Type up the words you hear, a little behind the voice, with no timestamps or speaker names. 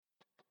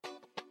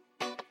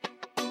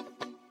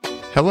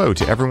Hello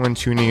to everyone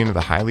tuning into the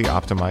Highly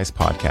Optimized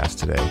podcast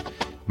today.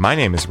 My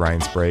name is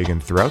Ryan Sprague,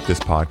 and throughout this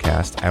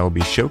podcast, I will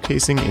be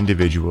showcasing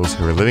individuals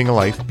who are living a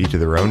life beat to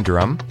their own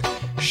drum,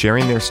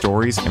 sharing their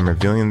stories, and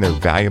revealing their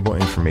valuable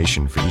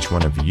information for each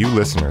one of you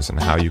listeners on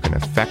how you can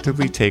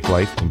effectively take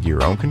life into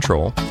your own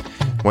control,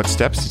 what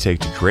steps to take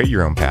to create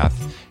your own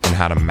path, and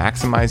how to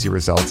maximize your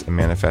results in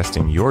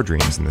manifesting your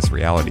dreams in this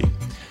reality.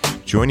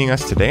 Joining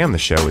us today on the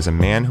show is a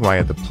man who I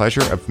had the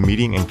pleasure of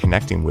meeting and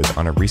connecting with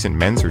on a recent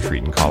men's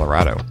retreat in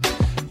Colorado.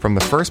 From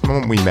the first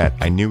moment we met,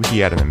 I knew he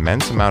had an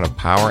immense amount of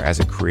power as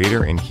a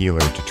creator and healer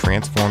to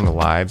transform the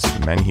lives of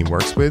the men he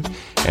works with,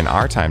 and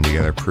our time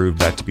together proved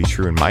that to be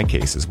true in my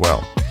case as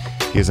well.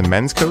 He is a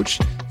men's coach,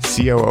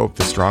 COO of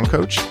The Strong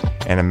Coach,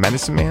 and a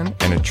medicine man,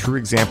 and a true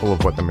example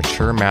of what the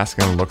mature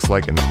masculine looks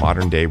like in the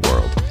modern day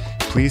world.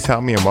 Please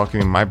help me in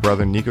welcoming my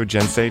brother Nico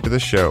Jensei to the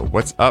show.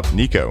 What's up,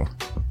 Nico?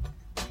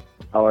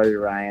 How are you,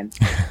 Ryan?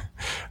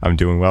 I'm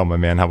doing well, my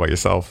man. How about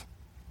yourself?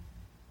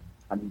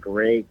 I'm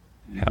great.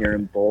 I'm here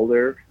in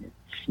Boulder. It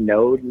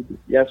snowed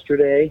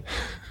yesterday.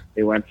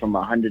 It went from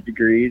 100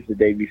 degrees the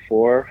day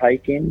before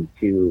hiking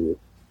to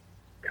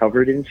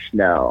covered in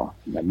snow.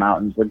 The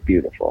mountains look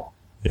beautiful.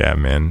 Yeah,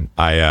 man.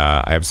 I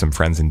have some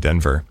friends in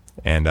Denver,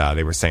 and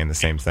they were saying the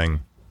same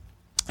thing.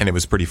 And it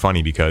was pretty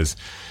funny because,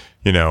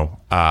 you know,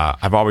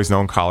 I've always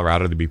known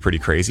Colorado to be pretty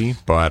crazy,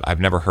 but I've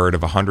never heard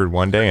of 100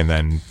 one day and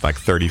then like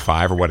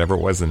 35 or whatever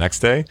it was the next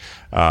day.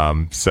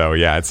 So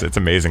yeah, it's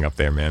amazing up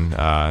there, man.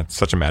 It's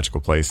such a magical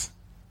place.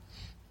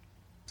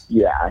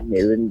 Yeah,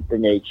 the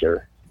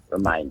nature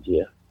reminds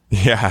you.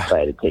 Yeah.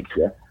 Glad it takes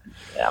you.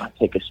 Yeah,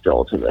 take a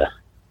stroll to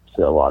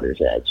the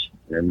water's edge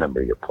and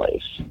remember your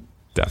place.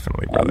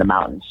 Definitely, brother. And the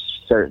mountains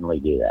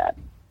certainly do that.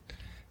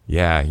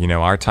 Yeah, you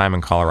know, our time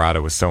in Colorado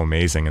was so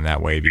amazing in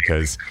that way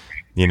because,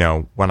 you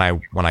know, when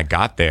I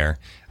got there,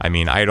 I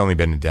mean, I had only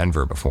been to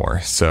Denver before,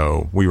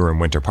 so we were in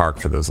Winter Park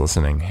for those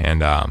listening,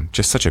 and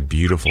just such a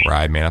beautiful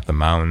ride, man, up the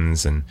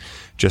mountains, and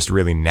just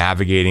really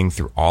navigating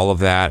through all of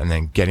that, and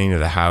then getting to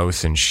the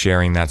house and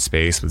sharing that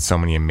space with so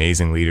many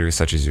amazing leaders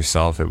such as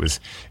yourself. It was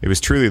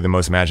truly the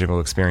most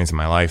magical experience of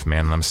my life,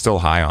 man, and I'm still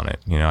high on it.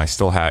 You know, I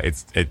still have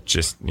it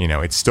just, you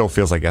know, it still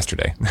feels like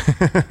yesterday.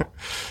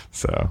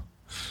 So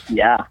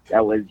yeah,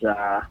 that was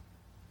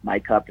my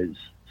cup is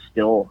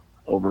still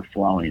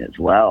overflowing as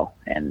well.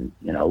 And,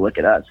 you know, look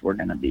at us. We're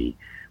 2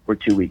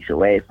 weeks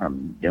away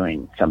from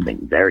doing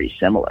something very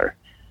similar,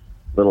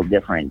 little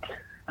different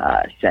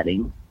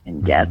setting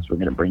and guests. We're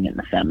going to bring in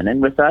the feminine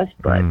with us,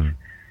 but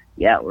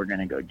yeah, we're going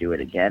to go do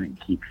it again and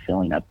keep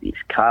filling up these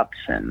cups.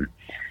 And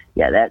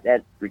yeah,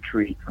 that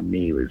retreat for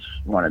me was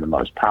one of the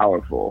most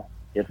powerful,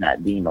 if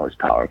not the most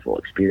powerful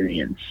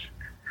experience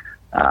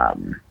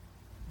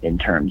in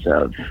terms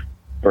of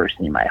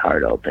bursting my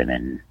heart open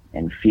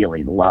and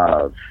feeling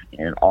love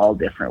in all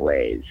different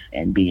ways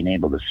and being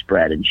able to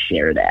spread and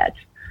share that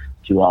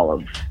to all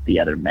of the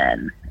other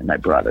men and my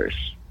brothers.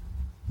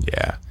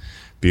 Yeah,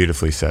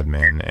 beautifully said,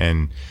 man.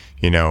 And,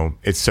 you know,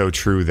 it's so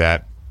true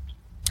that,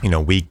 you know,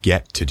 we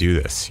get to do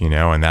this, you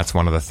know, and that's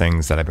one of the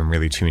things that I've been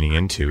really tuning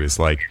into is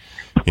like,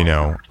 you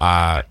know,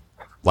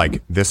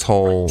 like this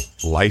whole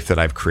life that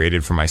I've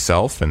created for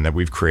myself and that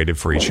we've created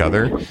for each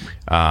other.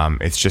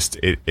 It's just,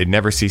 it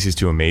never ceases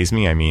to amaze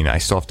me. I mean, I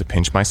still have to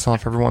pinch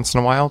myself every once in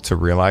a while to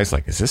realize,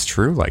 like, is this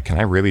true? Like, can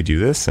I really do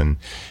this? And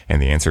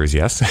the answer is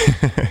yes.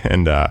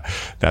 And,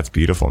 that's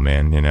beautiful,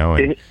 man, you know.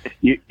 And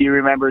you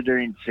remember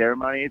during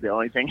ceremony, the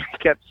only thing I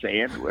kept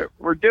saying,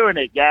 we're doing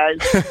it, guys.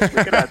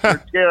 Look at us.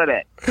 We're doing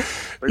it.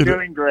 We're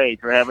doing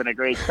great. We're having a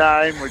great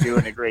time. We're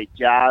doing a great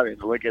job. And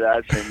look at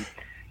us. And,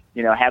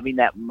 you know, having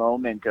that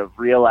moment of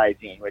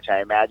realizing, which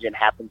I imagine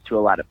happens to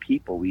a lot of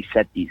people, we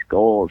set these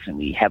goals and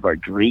we have our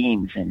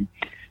dreams and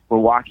we're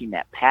walking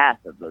that path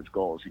of those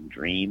goals and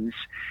dreams.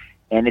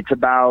 And it's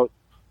about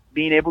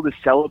being able to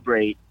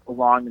celebrate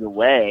along the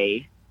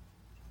way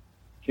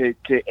to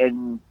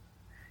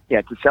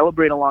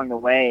celebrate along the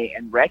way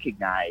and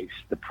recognize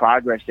the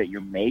progress that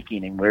you're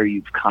making and where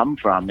you've come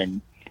from.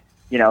 And,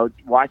 you know,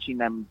 watching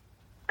them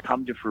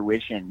come to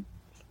fruition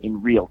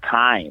in real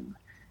time.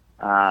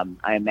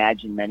 I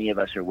imagine many of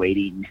us are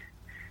waiting,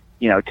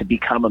 you know, to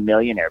become a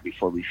millionaire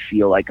before we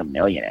feel like a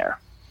millionaire.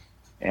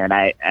 And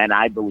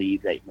I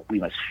believe that we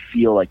must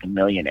feel like a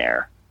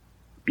millionaire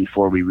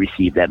before we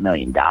receive that $1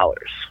 million.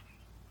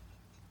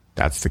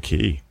 That's the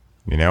key,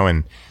 you know,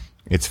 and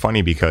it's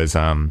funny because,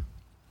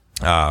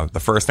 the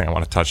first thing I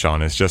want to touch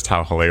on is just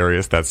how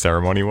hilarious that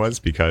ceremony was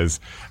because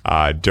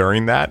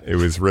during that, it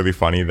was really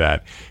funny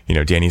that, you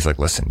know, Danny's like,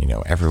 listen, you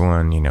know,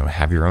 everyone, you know,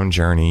 have your own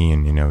journey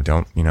and, you know,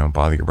 don't, you know,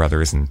 bother your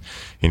brothers and,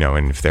 you know,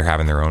 and if they're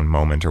having their own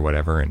moment or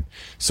whatever. And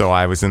so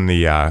I was in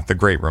the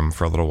great room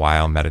for a little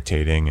while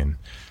meditating and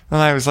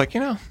I was like, you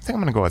know, I think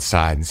I'm going to go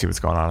outside and see what's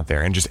going on out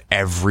there. And just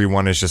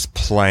everyone is just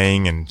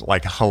playing and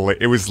like,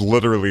 it was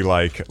literally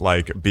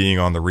like being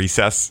on the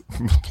recess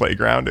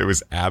playground. It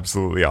was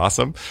absolutely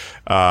awesome.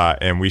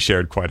 And we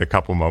shared quite a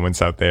couple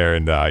moments out there.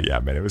 And yeah,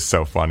 man, it was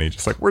so funny.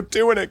 Just like, we're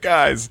doing it,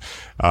 guys.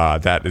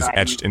 That is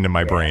etched into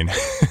my brain.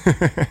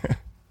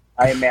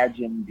 I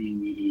imagine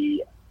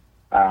the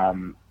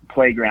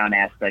playground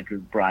aspect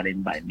was brought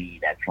in by me.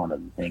 That's one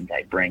of the things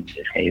I bring to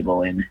the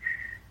table. And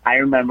I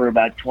remember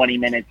about 20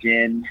 minutes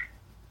in,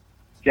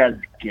 just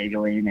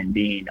giggling and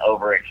being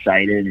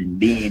overexcited and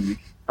being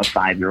a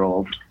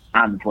 5-year-old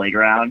on the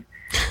playground.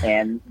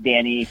 And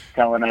Danny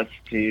telling us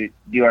to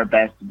do our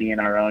best to be in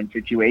our own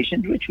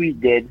situations, which we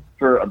did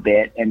for a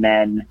bit. And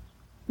then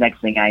next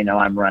thing I know,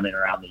 I'm running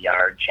around the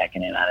yard,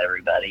 checking in on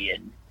everybody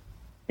and,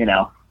 you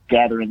know,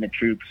 gathering the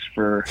troops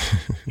for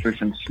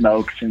some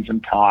smokes and some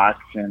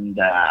talks. And,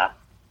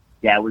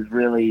 it was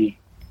really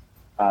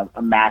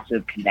a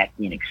massive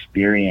connecting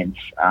experience.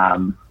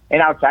 And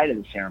outside of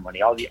the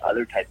ceremony, all the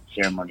other types of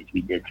ceremonies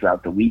we did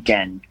throughout the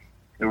weekend,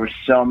 there were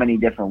so many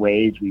different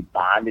ways we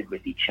bonded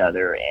with each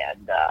other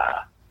and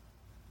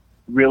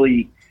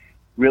really,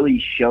 really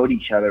showed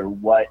each other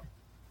what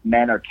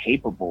men are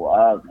capable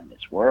of in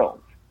this world.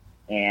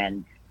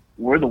 And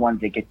we're the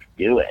ones that get to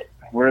do it.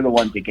 We're the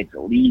ones that get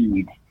to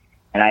lead.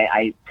 And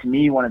I to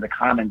me, one of the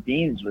common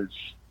themes was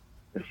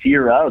the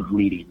fear of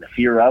leading, the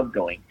fear of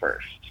going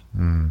first,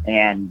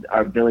 and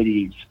our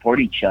ability to support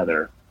each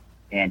other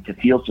and to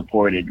feel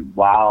supported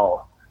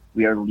while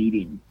we are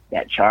leading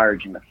that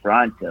charge in the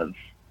front of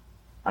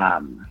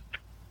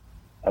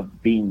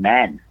being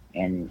men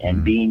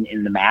and being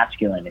in the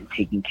masculine and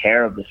taking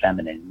care of the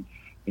feminine.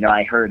 You know,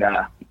 I heard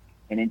an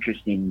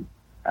interesting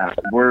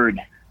word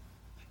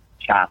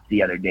chop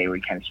the other day where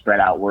we kind of spread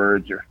out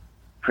words, or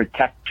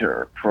protect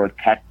her.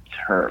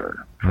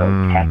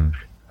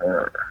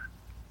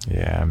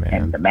 Yeah, man.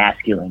 And the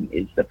masculine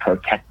is the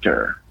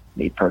protector.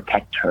 They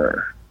protect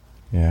her.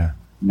 Yeah.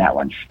 And that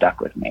one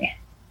stuck with me.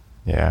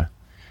 Yeah.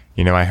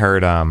 You know, I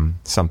heard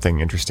something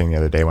interesting the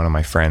other day. One of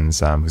my friends,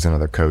 who's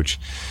another coach,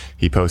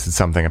 he posted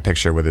a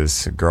picture with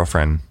his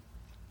girlfriend,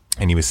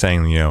 and he was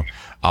saying, you know,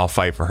 I'll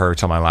fight for her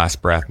till my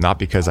last breath, not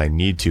because I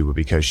need to, but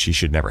because she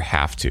should never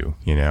have to,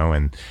 you know,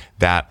 and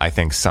that I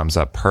think sums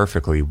up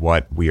perfectly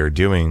what we are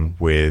doing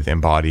with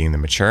embodying the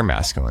mature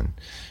masculine,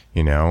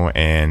 you know,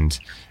 and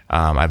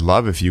I'd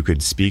love if you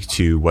could speak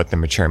to what the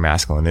mature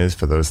masculine is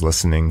for those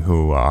listening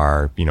who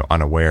are, you know,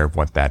 unaware of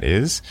what that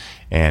is,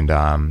 and,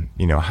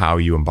 you know, how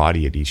you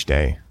embody it each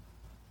day.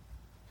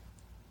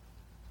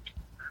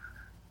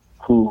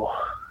 Ooh,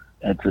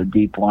 that's a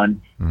deep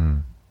one.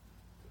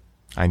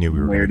 I knew we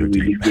were Where do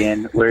we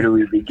begin? Where do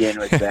we begin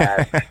with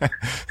that?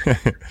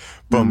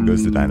 Boom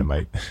goes the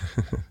dynamite.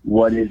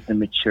 What is the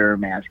mature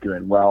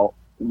masculine? Well,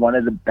 one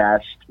of the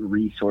best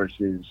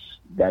resources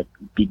that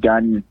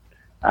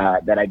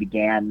I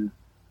began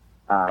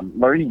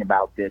learning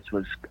about this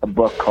was a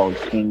book called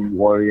King,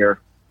 Warrior,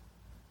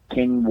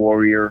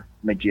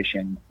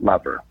 Magician,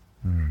 Lover.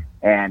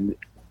 And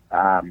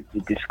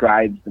it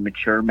describes the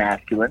mature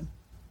masculine.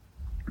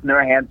 And there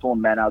are a handful of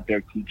men out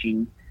there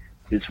teaching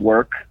this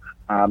work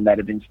that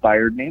have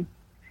inspired me.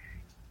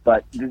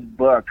 But this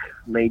book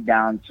laid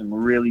down some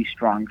really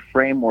strong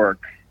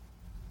framework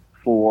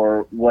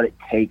for what it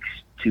takes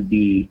to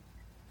be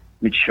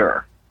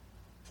mature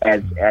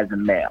as a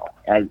male,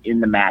 as in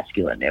the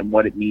masculine, and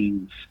what it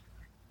means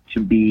to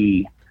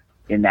be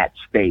in that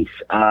space.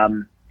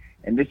 And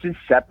this is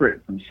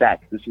separate from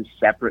sex. This is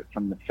separate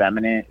from the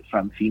feminine,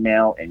 from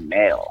female and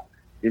male.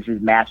 This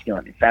is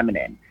masculine and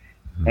feminine.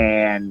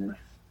 And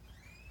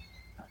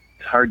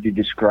it's hard to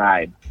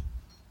describe.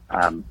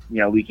 You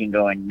know, we can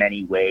go in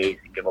many ways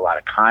and give a lot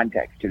of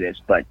context to this,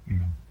 but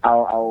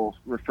I'll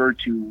refer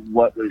to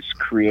what was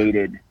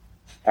created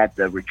at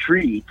the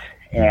retreat.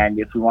 And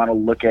if we want to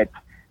look at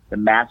the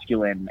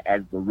masculine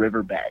as the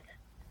riverbed,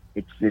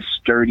 it's this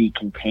sturdy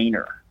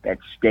container that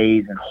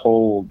stays and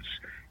holds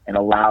and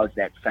allows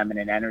that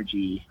feminine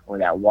energy or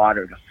that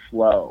water to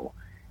flow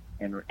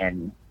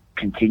and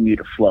continue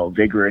to flow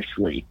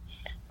vigorously.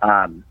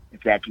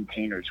 If that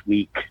container is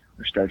weak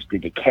or starts to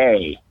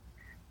decay,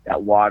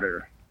 that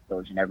water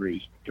goes in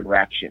every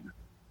direction.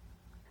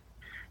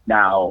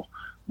 Now,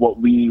 what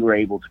we were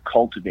able to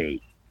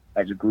cultivate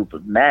as a group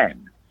of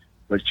men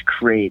was to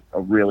create a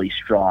really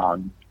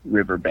strong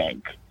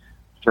riverbank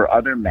for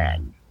other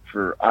men,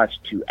 for us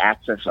to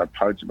access our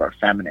parts of our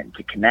feminine,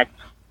 to connect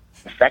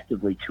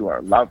effectively to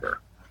our lover,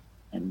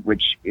 and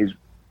which is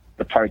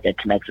the part that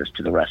connects us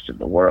to the rest of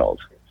the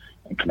world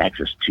and connects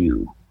us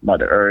to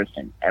Mother Earth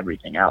and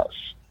everything else.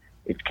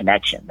 It's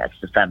connection. That's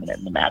the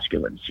feminine. The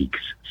masculine seeks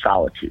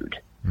solitude.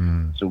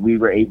 So we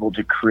were able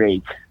to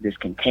create this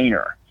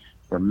container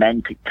where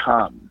men could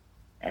come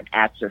and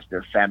access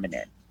their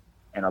feminine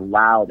and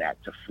allow that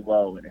to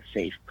flow in a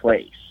safe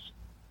place.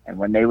 And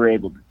when they were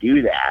able to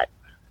do that,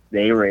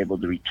 they were able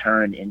to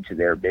return into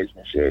their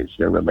businesses,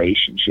 their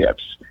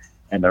relationships,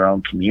 and their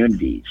own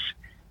communities.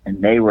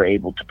 And they were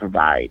able to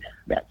provide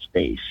that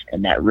space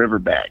and that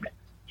riverbed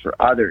for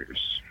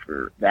others,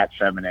 for that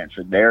feminine,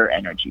 for their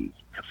energy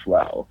to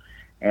flow.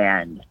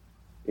 And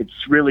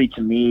it's really,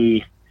 to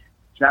me,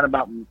 it's not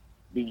about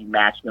being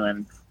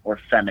masculine or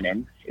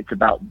feminine. It's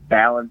about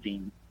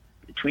balancing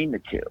between the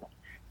two.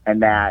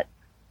 And that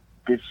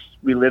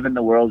we live in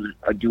the world,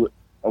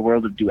 a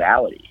world of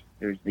duality.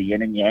 There's the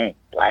yin and yang,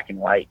 black and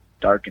white,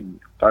 dark and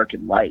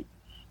light,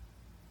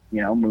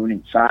 you know, moon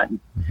and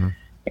sun.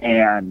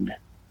 And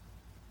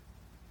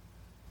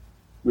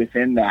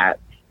within that,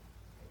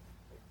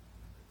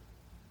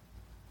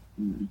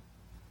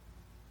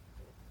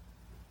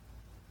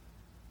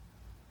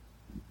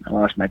 I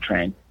lost my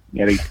train.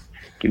 You gotta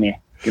give me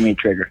a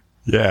trigger.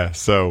 Yeah.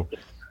 So,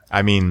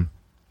 I mean,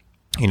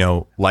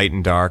 light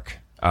and dark,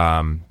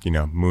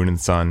 moon and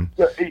sun.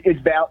 So it's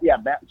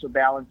so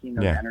balancing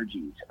those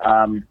energies.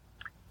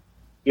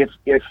 If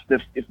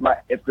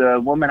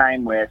the woman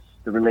I'm with,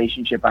 the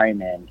relationship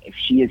I'm in, if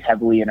she is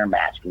heavily in her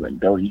masculine,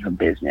 building her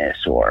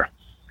business or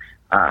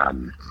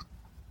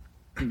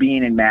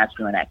being in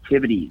masculine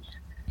activities,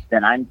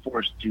 then I'm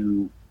forced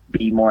to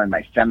be more in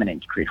my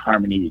feminine to create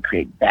harmony, to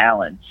create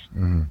balance.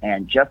 Mm-hmm.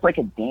 And just like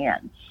a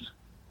dance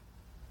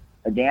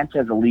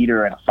has a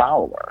leader and a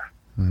follower.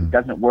 Mm-hmm. It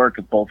doesn't work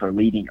if both are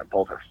leading or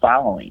both are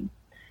following.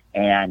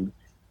 And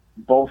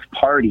both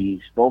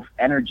parties, both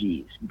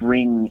energies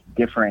bring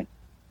different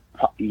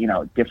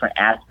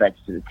aspects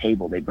to the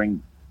table. They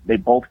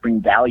both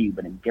bring value,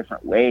 but in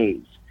different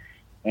ways.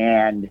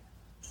 And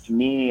to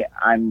me,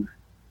 I'm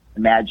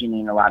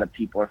imagining a lot of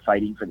people are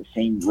fighting for the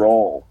same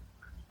role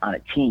on a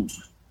team,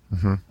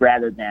 mm-hmm.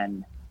 rather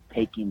than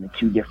taking the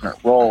two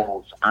different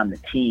roles on the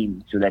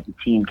team so that the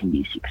team can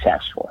be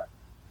successful.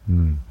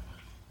 Mm.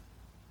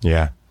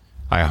 Yeah,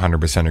 I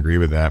 100% agree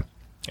with that.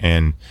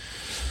 And,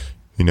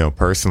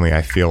 personally,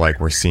 I feel like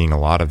we're seeing a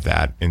lot of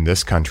that in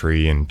this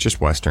country and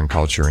just Western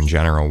culture in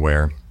general,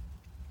 where,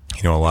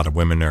 a lot of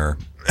women are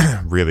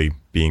really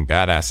being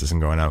badasses and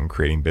going out and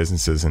creating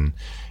businesses. And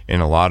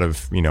a lot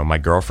of, my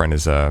girlfriend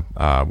is a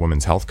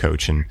women's health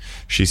coach, and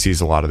she sees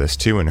a lot of this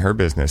too in her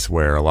business,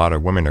 where a lot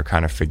of women are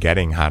kind of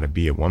forgetting how to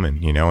be a woman,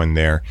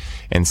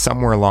 and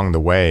somewhere along the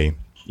way,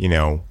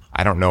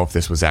 I don't know if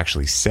this was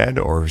actually said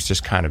or it's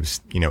just kind of,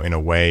 in a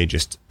way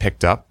just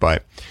picked up,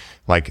 but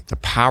like the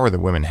power that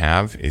women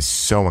have is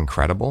so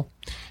incredible.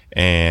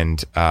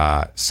 And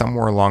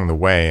somewhere along the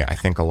way, I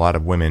think a lot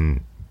of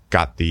women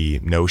got the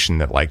notion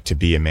that like to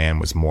be a man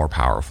was more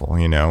powerful,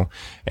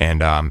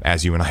 and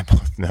as you and I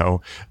both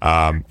know,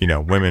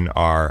 women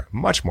are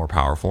much more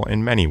powerful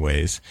in many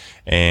ways.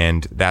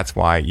 And that's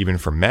why even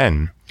for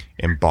men,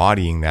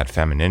 embodying that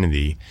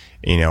femininity,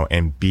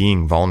 and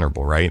being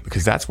vulnerable, right?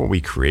 Because that's what we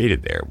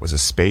created there, was a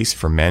space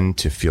for men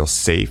to feel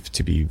safe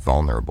to be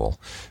vulnerable,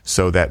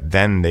 so that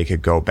then they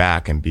could go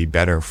back and be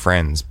better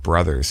friends,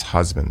 brothers,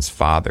 husbands,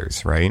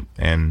 fathers, right?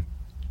 And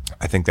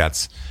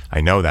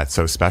I know that's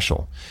so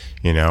special,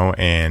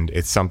 and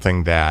it's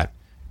something that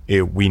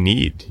we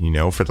need,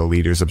 for the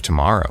leaders of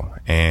tomorrow.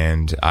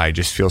 And I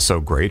just feel so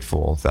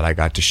grateful that I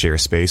got to share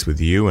space with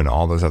you and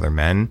all those other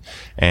men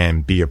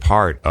and be a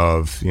part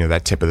of,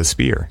 that tip of the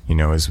spear,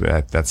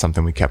 that's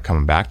something we kept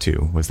coming back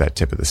to, was that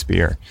tip of the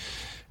spear.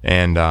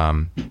 And,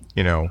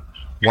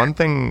 one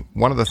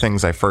of the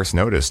things I first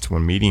noticed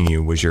when meeting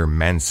you was your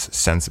immense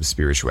sense of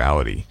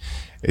spirituality.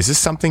 Is this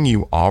something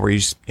you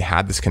always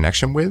had this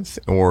connection with,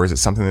 or is it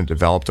something that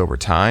developed over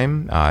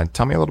time?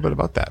 Tell me a little bit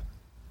about that.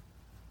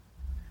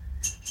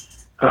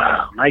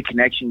 My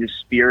connection to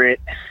spirit,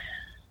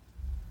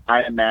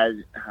 I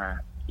imagine,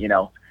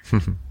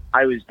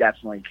 I was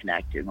definitely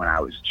connected when I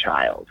was a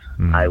child.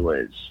 Mm. I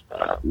was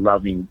a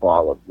loving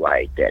ball of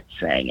light that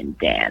sang and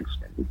danced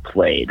and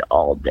played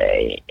all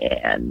day.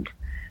 And,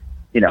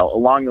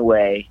 along the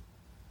way,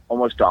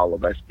 almost all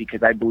of us,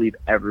 because I believe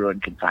everyone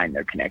can find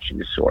their connection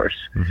to source.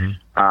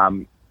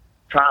 Mm-hmm.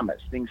 Traumas,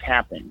 things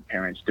happen,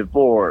 parents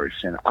divorce,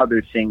 and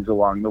other things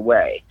along the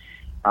way.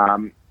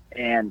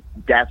 And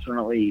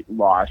definitely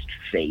lost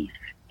faith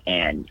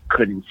and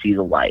couldn't see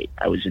the light.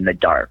 I was in the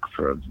dark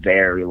for a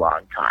very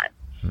long time.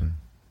 Hmm.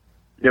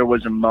 There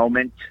was a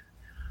moment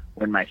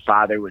when my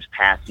father was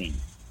passing,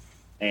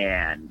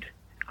 and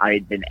I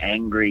had been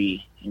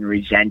angry and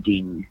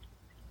resenting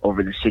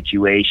over the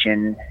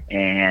situation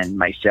and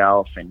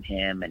myself and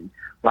him and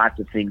lots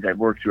of things I've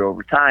worked through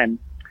over time.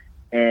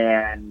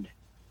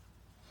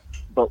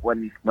 But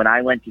when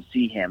I went to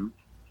see him,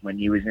 when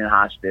he was in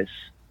hospice,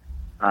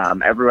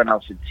 everyone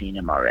else had seen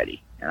him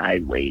already, and I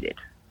had waited.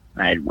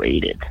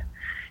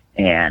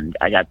 And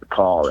I got the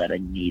call that I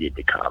needed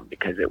to come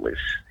because it was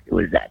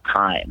that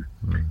time.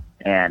 Mm.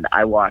 And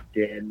I walked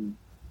in,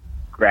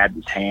 grabbed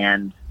his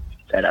hand,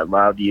 said, "I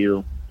love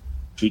you."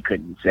 He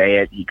couldn't say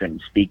it. He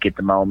couldn't speak at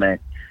the moment.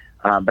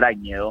 But I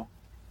knew.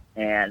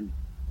 And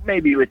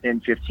maybe within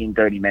 15,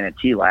 30 minutes,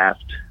 he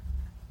left.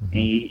 Mm-hmm.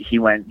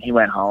 He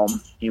went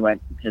home.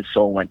 His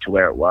soul went to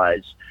where it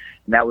was.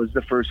 And that was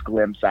the first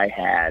glimpse I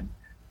had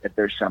that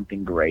there's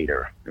something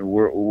greater.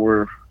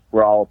 We're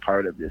all a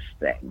part of this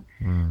thing.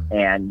 Mm.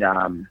 And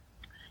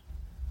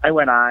I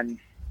went on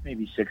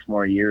maybe 6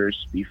 more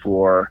years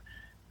before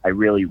I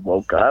really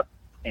woke up.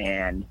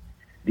 And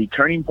the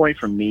turning point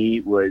for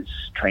me was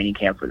Training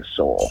Camp for the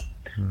Soul.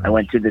 Mm. I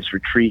went to this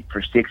retreat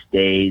for 6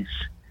 days.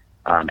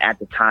 At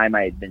the time,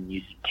 I had been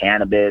using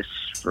cannabis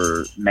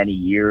for many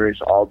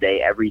years, all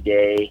day, every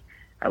day.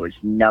 I was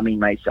numbing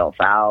myself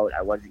out.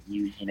 I wasn't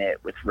using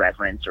it with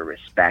reverence or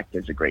respect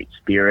as a great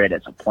spirit,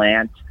 as a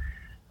plant.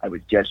 I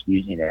was just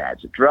using it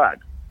as a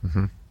drug.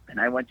 Mm-hmm. And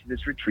I went to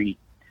this retreat,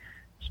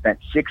 spent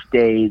 6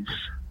 days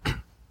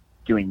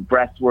doing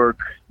breath work,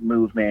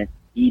 movement,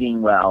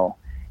 eating well,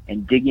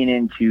 and digging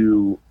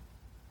into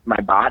my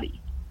body.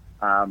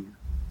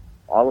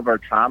 All of our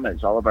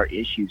traumas, all of our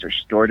issues are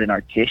stored in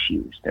our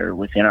tissues. They're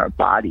within our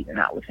body. They're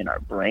not within our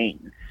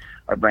brain.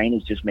 Our brain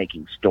is just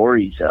making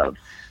stories of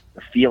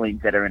the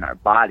feelings that are in our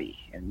body.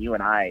 And you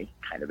and I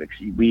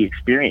we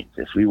experienced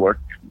this. We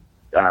worked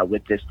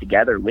with this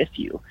together with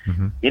you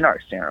in our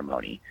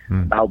ceremony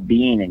about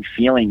being and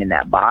feeling in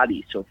that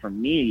body. So for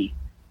me,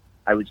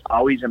 I was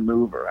always a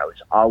mover. I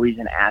was always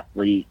an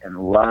athlete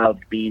and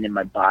loved being in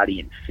my body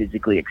and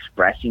physically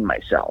expressing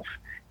myself.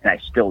 And I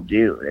still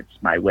do.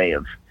 It's my way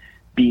of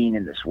being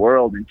in this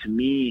world. And to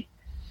me,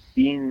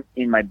 being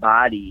in my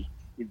body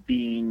is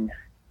being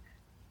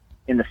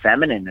in the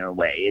feminine in a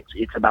way.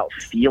 It's about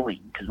feeling,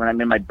 because when I'm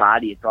in my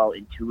body, it's all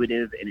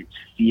intuitive and it's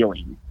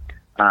feeling.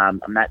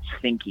 I'm not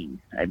thinking.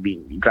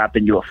 You drop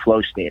into a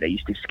flow state. I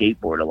used to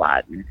skateboard a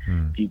lot, and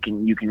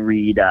you can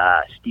read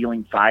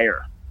Stealing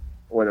Fire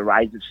or The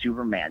Rise of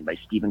Superman by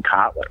Stephen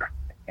Kotler,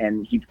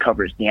 and he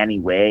covers Danny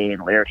Way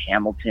and Laird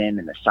Hamilton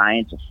and the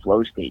science of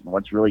flow state and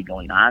what's really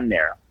going on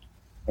there.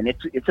 And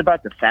it's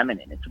about the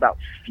feminine. It's about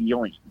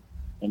feeling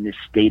in this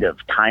state of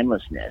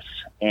timelessness.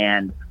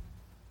 And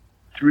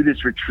through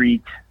this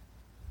retreat,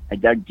 I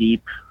dug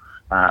deep,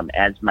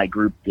 as my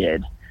group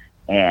did,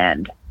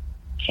 and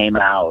came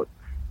out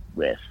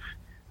with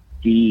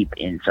deep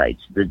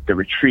insights. The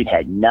retreat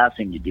had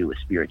nothing to do with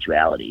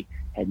spirituality,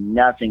 had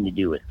nothing to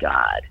do with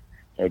God,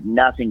 had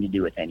nothing to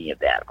do with any of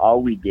that.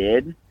 All we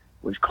did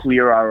was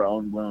clear our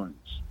own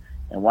wounds.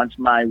 And once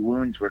my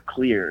wounds were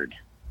cleared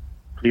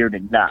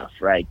enough,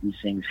 right? These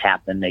things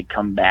happen, they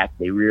come back,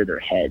 they rear their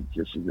heads.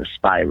 This is a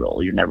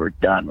spiral. You're never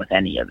done with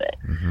any of it.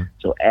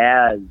 So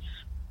as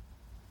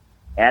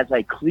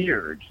I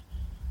cleared,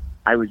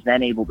 I was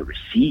then able to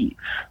receive.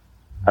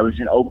 I was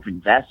an open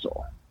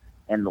vessel,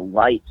 and the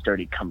light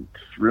started coming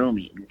through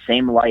me. The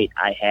same light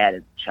I had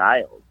as a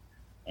child,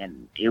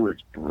 and it was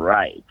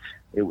bright.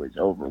 It was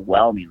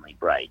overwhelmingly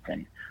bright,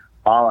 and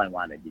all I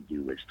wanted to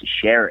do was to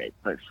share it.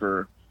 But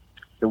for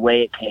the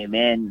way it came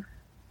in,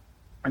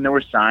 and there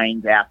were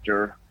signs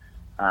after.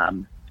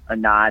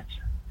 Anat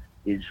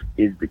is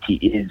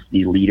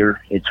the leader.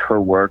 It's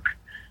her work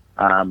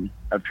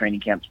of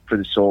Training Camps for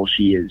the Soul.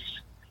 She's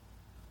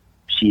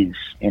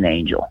an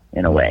angel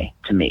in a way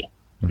to me.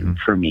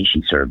 For me,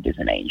 she served as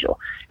an angel,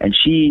 and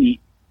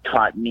she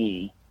taught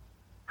me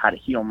how to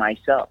heal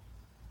myself,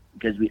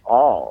 because we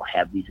all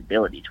have these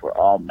abilities. We're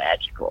all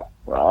magical.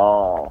 We're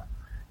all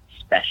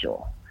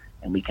special,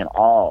 and we can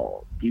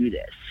all do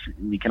this.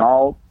 We can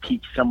all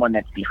teach someone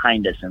that's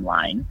behind us in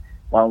line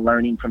while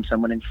learning from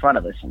someone in front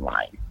of us in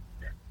line.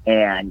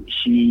 And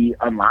she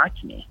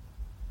unlocked me.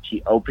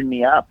 She opened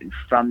me up, and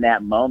from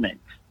that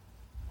moment,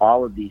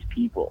 all of these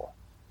people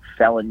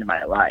fell into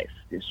my life.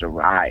 This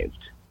arrived.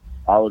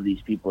 All of these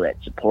people that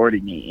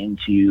supported me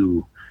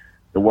into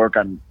the work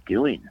I'm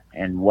doing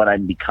and what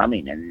I'm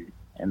becoming,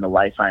 and the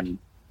life I'm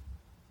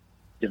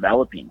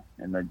developing,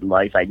 and the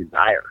life I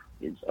desire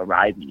is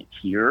arriving. It's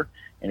here.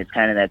 And it's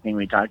kind of that thing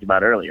we talked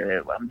about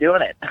earlier. I'm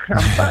doing it.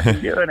 I'm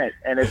fucking doing it.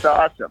 And it's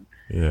awesome.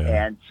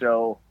 Yeah. And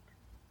so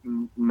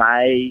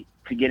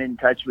to get in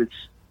touch with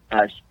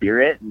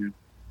spirit, and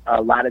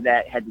a lot of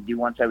that had to do,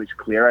 once I was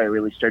clear, I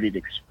really started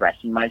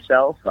expressing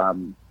myself.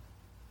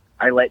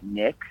 I let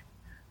Nick,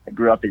 I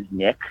grew up as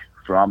Nick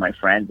for all my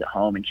friends at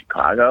home in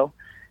Chicago.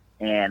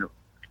 And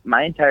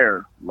my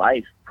entire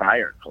life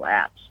prior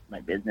collapsed.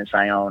 My business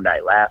I owned, I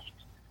left.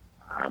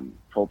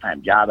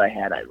 Full-time job I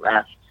had, I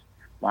left.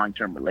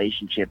 Long-term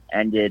relationship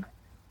ended.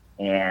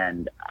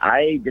 And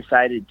I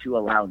decided to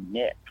allow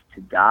Nick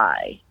to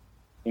die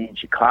in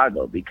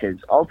Chicago, because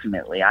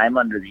ultimately I'm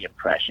under the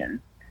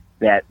impression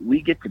that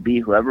we get to be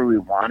whoever we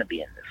want to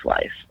be in this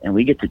life, and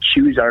we get to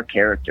choose our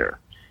character.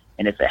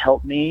 And if it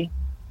helped me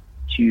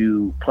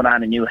to put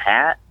on a new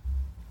hat,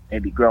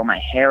 maybe grow my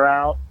hair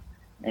out,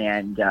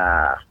 and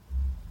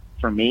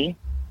for me,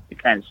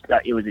 it kind of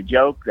stuck. It was a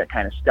joke that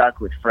kind of stuck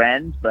with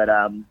friends, but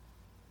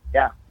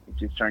yeah, it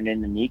just turned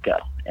into Nico,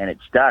 and it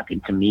stuck.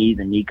 And to me,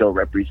 the Nico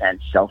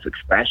represents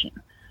self-expression.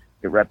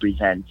 It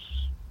represents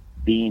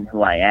being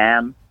who I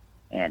am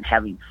and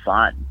having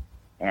fun.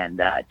 And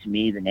to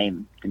me, the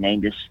name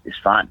just is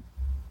fun.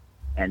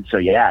 And so,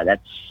 yeah,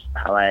 that's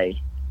how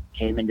I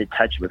came into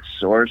touch with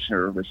Source,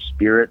 or with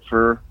spirit,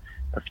 for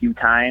a few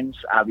times,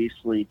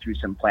 obviously through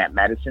some plant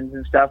medicines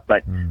and stuff.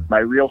 But my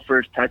real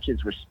first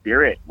touches with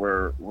spirit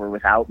were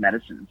without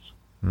medicines.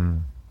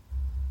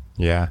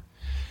 Yeah.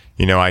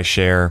 I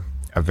share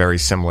a very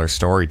similar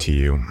story to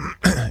you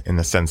in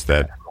the sense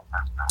that,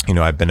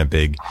 I've been a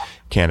big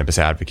cannabis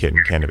advocate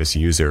and cannabis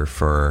user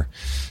for,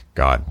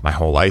 my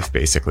whole life,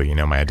 basically,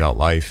 my adult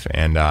life.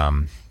 And,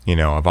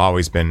 I've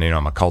always been,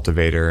 I'm a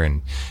cultivator,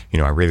 and,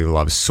 I really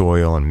love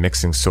soil and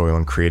mixing soil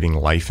and creating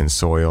life in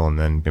soil, and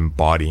then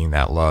embodying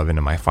that love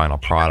into my final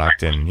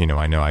product. And,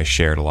 I know I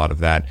shared a lot of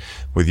that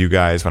with you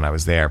guys when I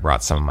was there. I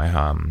brought some of my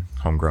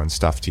homegrown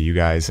stuff to you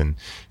guys, and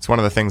it's one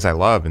of the things I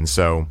love. And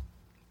so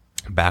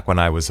back when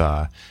I was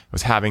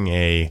having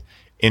a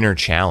inner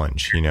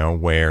challenge,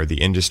 where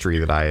the industry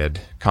that I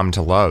had come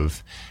to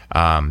love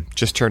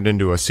just turned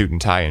into a suit and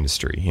tie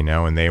industry,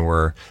 and they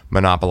were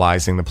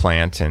monopolizing the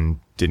plant and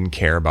didn't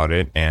care about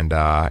it. And,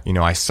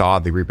 I saw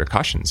the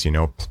repercussions,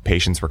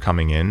 patients were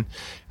coming in.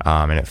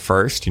 And at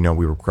first,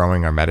 we were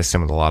growing our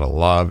medicine with a lot of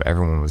love.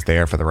 Everyone was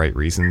there for the right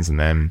reasons. And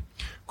then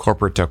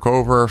corporate took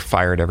over,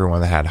 fired everyone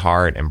that had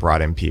heart, and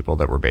brought in people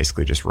that were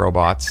basically just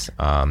robots.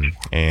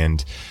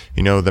 And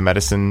the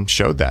medicine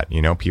showed that,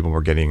 people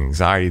were getting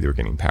anxiety, they were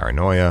getting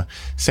paranoia,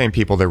 same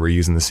people that were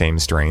using the same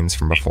strains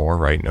from before,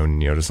 right? No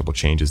noticeable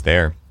changes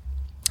there.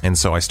 And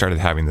so I started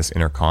having this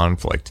inner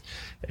conflict.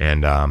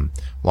 And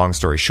long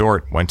story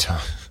short,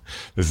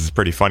 this is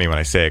pretty funny when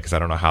I say it, because I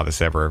don't know how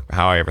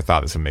I ever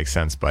thought this would make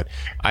sense, but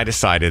I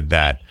decided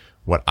that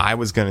what I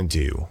was going to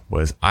do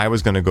was I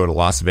was going to go to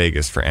Las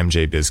Vegas for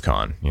MJ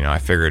BizCon. I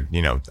figured,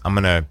 I'm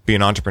going to be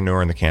an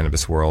entrepreneur in the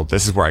cannabis world.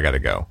 This is where I got to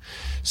go.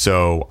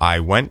 So I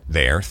went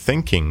there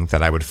thinking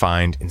that I would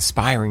find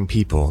inspiring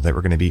people that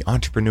were going to be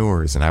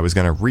entrepreneurs, and I was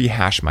going to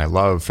rehash my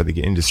love for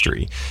the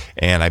industry.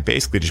 And I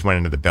basically just went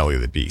into the belly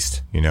of the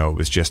beast. It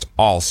was just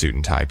all suit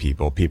and tie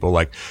people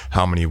like,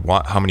 how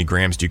many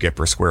grams do you get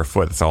per square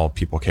foot? That's all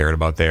people cared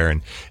about there.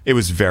 And it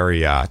was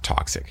very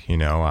toxic,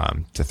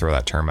 to throw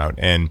that term out.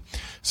 And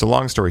so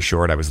long story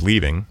short, I was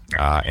leaving,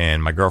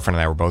 and my girlfriend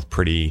and I were both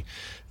pretty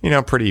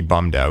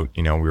bummed out.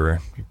 We were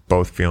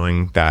both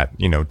feeling that,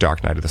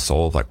 dark night of the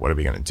soul of like, what are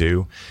we going to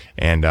do?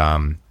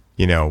 And,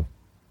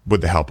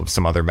 with the help of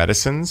some other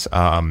medicines,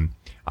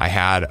 I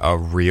had a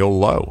real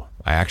low.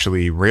 I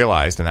actually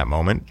realized in that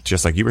moment,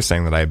 just like you were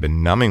saying, that I had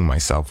been numbing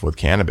myself with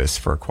cannabis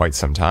for quite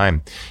some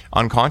time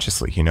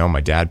unconsciously.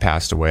 My dad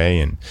passed away,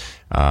 and,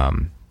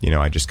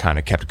 I just kind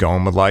of kept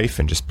going with life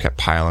and just kept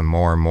piling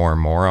more and more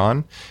and more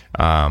on,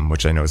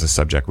 which I know is a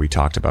subject we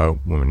talked about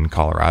when in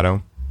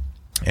Colorado.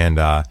 And,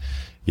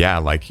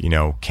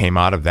 came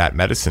out of that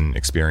medicine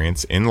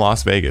experience in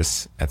Las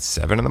Vegas at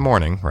 7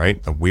 a.m,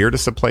 right? The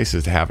weirdest of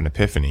places to have an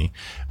epiphany.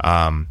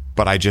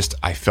 But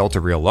I felt a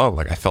real low.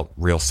 Like I felt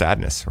real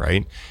sadness,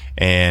 right?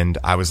 And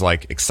I was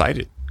like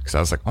excited, because I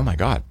was like, oh my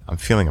God, I'm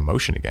feeling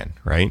emotion again,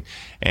 right?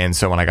 And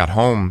so when I got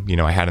home,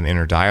 I had an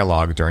inner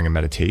dialogue during a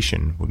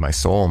meditation with my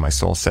soul. My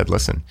soul said,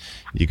 listen,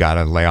 you got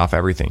to lay off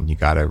everything. You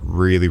got to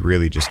really,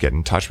 really just get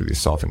in touch with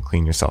yourself and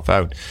clean yourself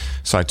out.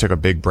 So I took a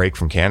big break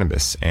from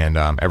cannabis. And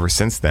ever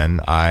since then,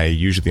 I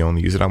usually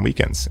only use it on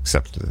weekends,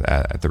 except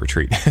at the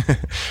retreat.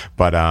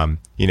 But, I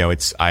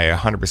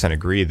 100%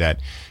 agree that,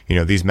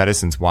 these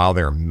medicines, while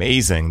they're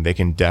amazing, they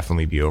can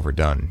definitely be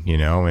overdone,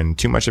 and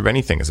too much of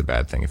anything is a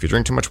bad thing. If you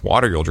drink too much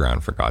water, you'll drown,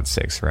 for God's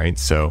sakes, right?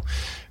 So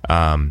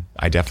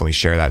I definitely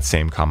share that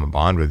same common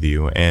bond with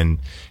you. And,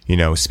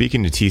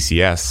 speaking to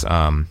TCS,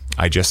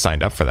 I just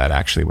signed up for that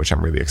actually, which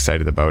I'm really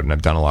excited about. And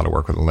I've done a lot of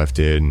work with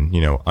Lifted and,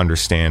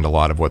 understand a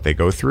lot of what they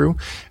go through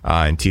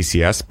in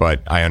TCS,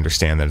 but I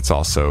understand that it's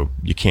also,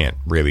 you can't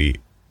really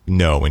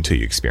know until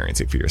you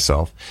experience it for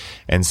yourself.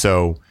 And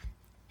so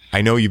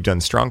I know you've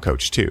done Strong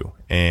Coach too.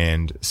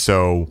 And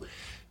so,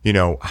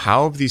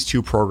 how have these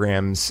two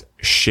programs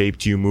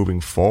shaped you moving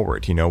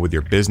forward, with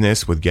your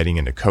business, with getting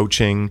into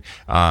coaching,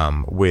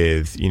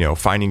 with,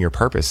 finding your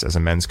purpose as a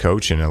men's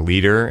coach and a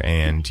leader,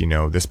 and,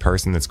 this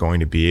person that's going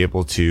to be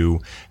able to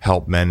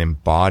help men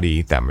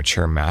embody that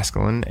mature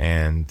masculine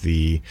and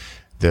the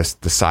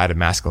side of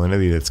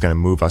masculinity that's going to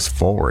move us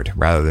forward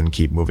rather than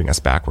keep moving us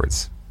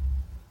backwards?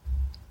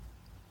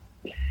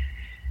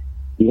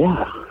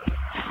 Yeah,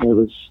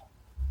 it's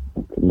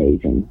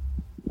amazing.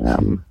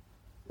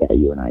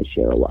 You and I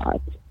share a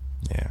lot.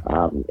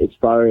 Yeah. As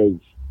far as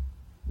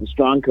the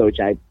Strong Coach,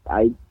 I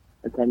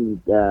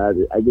attended.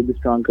 I did the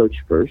Strong Coach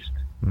first,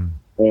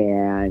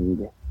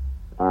 and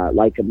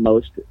like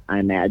most, I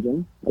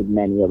imagine, like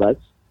many of us,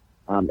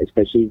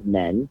 especially as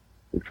men,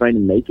 we're trying to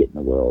make it in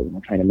the world, and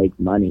we're trying to make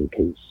money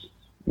because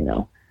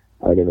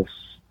part of us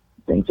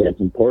thinks that's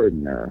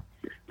important, or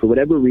for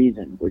whatever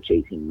reason, we're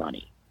chasing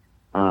money.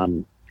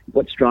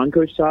 What Strong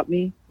Coach taught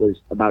me was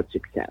about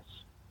success.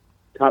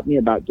 Taught me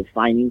about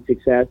defining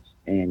success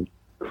and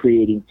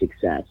creating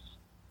success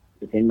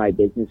within my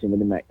business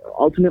and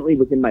ultimately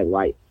within my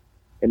life.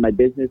 And my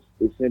business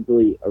is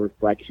simply a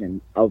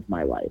reflection of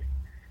my life.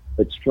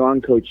 But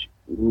Strong Coach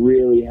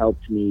really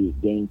helped me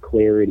gain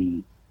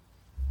clarity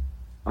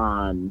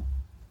on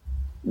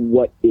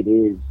what it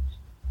is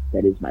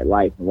that is my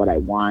life and what I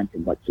want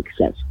and what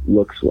success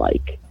looks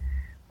like.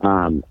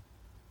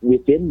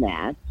 Within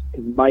that,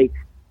 because Mike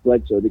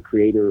Bledsoe, the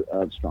creator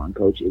of Strong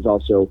Coach, is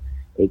also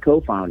a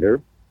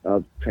co-founder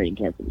of Training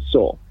Camp for the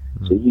Soul.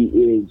 So he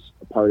is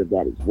a part of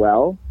that as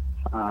well.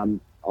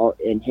 And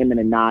him and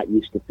Anat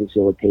used to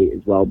facilitate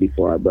as well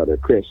before our brother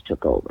Chris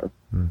took over.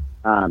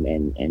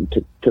 And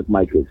took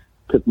Mike's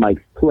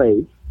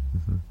place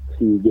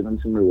to give him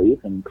some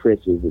relief. And Chris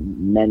is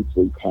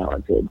immensely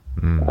talented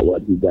at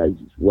what he does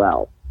as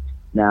well.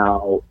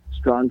 Now,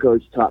 Strong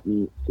Coach taught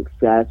me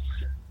success,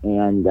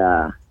 and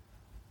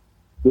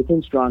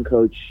within Strong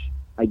Coach,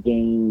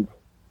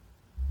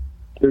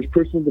 there's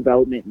personal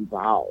development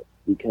involved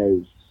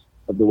because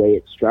of the way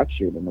it's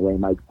structured and the way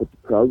Mike put the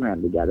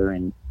program together.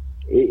 And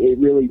it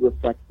really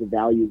reflects the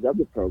values of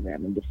the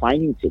program and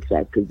defining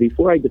success. Because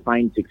before I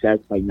defined success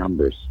by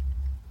numbers,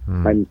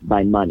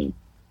 by money,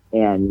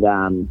 and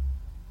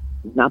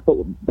not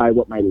by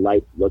what my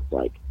life looked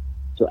like.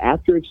 So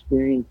after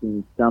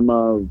experiencing some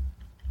of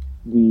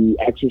the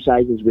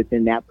exercises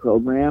within that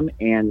program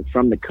and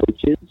from the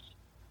coaches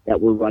that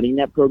were running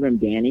that program,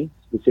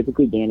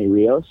 specifically Danny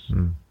Rios,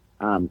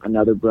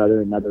 another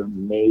brother, another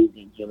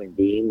amazing human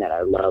being that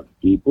I love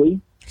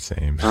deeply.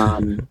 Same.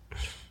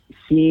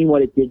 Seeing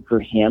what it did for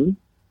him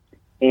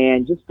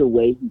and just the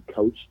way he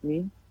coached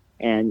me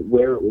and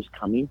where it was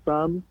coming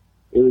from,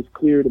 it was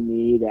clear to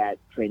me that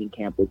training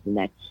camp was the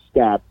next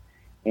step.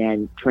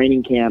 And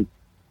training camp,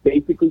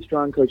 basically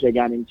Strong Coach I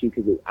got into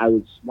because I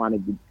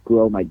wanted to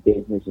grow my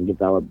business and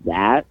develop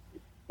that.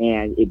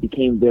 And it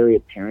became very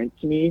apparent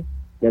to me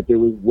that there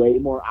was way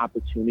more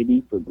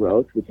opportunity for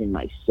growth within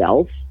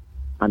myself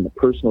on the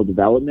personal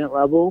development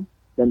level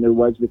than there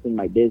was within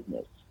my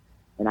business.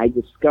 And I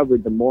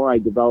discovered the more I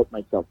developed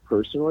myself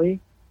personally,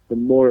 the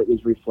more it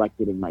was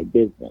reflected in my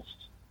business,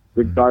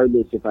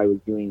 regardless if I was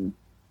doing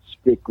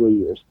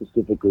strictly or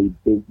specifically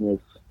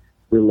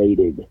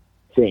business-related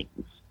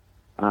things.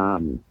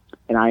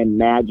 And I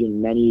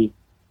imagine many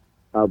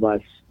of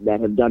us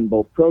that have done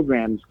both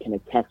programs can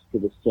attest to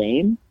the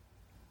same.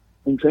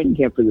 And Training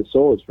Camp for the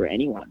Soul is for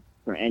anyone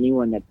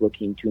that's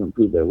looking to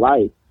improve their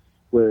life,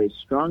 whereas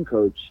Strong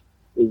Coach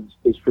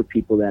is for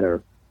people that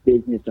are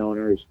business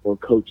owners or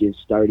coaches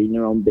starting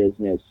their own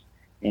business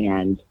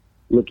and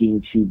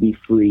looking to be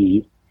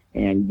free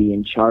and be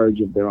in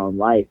charge of their own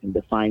life and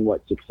define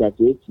what success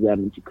is to them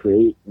and to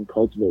create and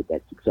cultivate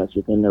that success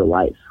within their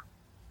life.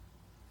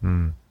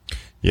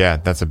 Yeah,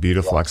 that's a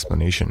beautiful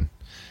explanation.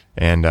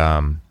 And,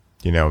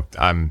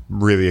 I'm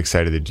really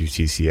excited to do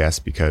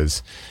TCS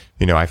because,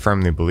 I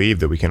firmly believe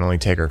that we can only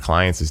take our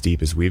clients as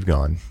deep as we've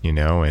gone,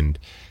 and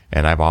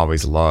I've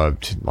always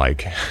loved,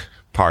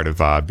 part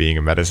of being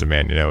a medicine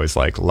man, is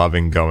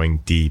loving going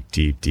deep,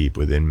 deep, deep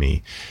within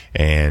me.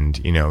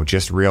 And,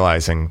 just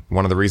realizing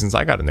one of the reasons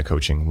I got into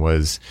coaching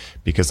was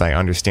because I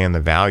understand the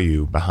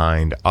value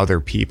behind other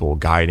people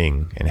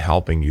guiding and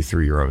helping you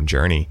through your own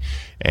journey.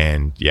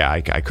 And yeah,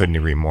 I couldn't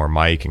agree more.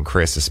 Mike and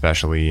Chris,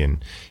 especially,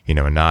 and,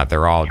 Anat,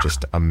 they're all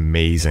just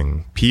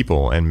amazing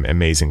people and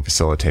amazing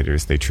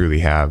facilitators. They truly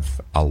have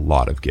a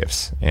lot of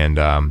gifts. And,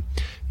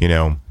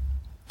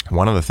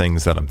 one of the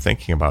things that I'm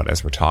thinking about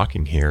as we're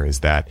talking here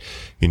is that,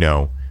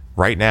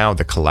 right now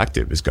the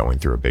collective is going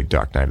through a big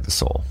dark night of the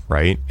soul,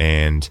 right?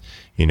 And,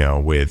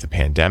 with the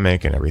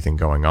pandemic and everything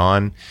going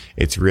on,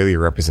 it's really a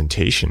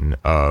representation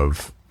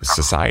of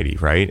society,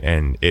 right?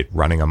 And it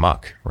running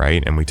amok,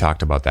 right? And we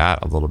talked about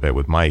that a little bit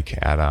with Mike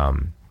at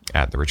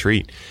the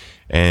retreat.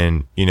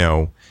 And,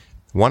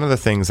 one of the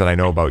things that I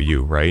know about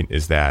you, right,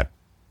 is that,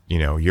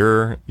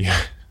 you're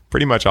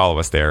pretty much all of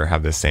us there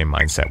have this same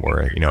mindset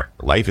where,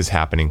 life is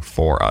happening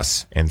for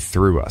us and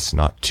through us,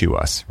 not to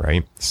us,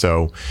 right?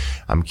 So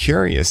I'm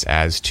curious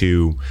as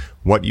to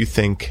what you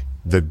think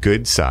the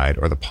good side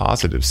or the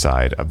positive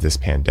side of this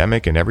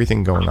pandemic and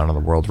everything going on in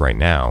the world right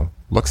now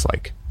looks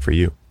like for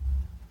you.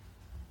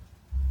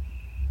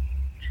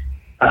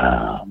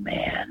 Oh,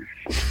 man.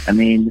 I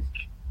mean,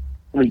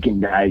 we can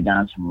dive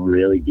down some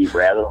really deep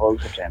rabbit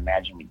holes, which I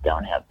imagine we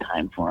don't have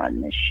time for on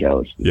this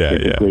show,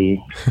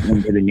 specifically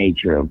into the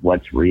nature of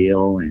what's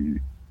real and,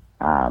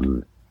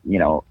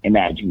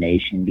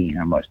 imagination being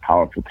our most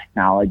powerful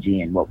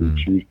technology, and what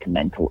we choose to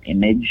mental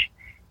image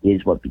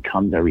is what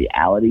becomes our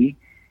reality.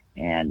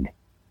 And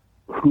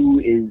who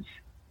is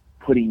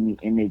putting the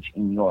image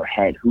in your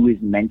head? Who is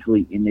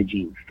mentally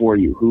imaging for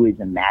you? Who is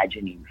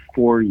imagining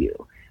for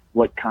you?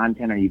 What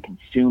content are you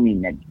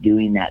consuming that's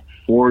doing that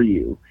for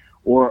you?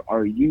 Or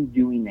are you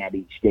doing that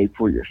each day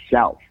for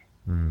yourself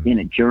in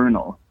a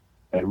journal,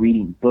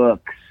 reading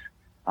books,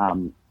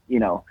 and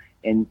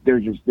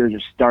there's a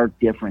stark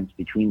difference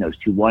between those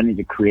two. One is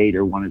a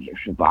creator, one is a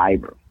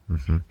survivor.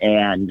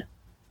 And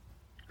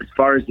as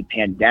far as the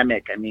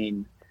pandemic, I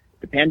mean,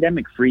 the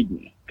pandemic freed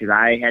me because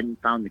I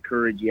hadn't found the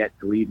courage yet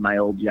to leave my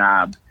old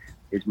job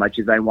as much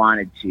as I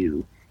wanted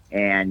to.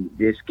 And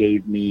this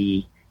gave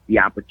me the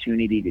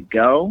opportunity to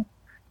go,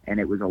 and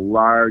it was a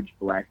large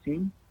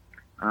blessing.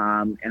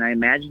 And I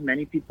imagine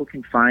many people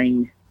can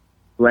find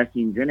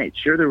blessings in it.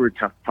 Sure, there were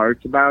tough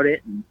parts about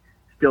it and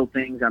still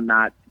things I'm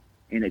not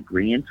in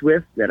agreement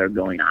with that are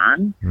going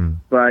on,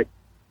 but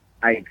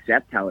I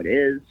accept how it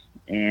is.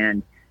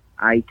 And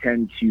I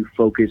tend to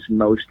focus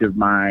most of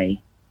my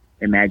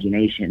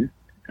imagination,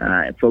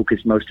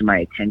 focus most of my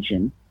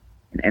attention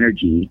and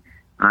energy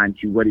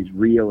onto what is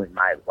real in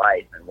my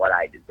life and what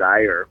I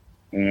desire,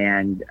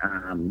 and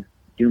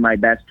do my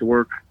best to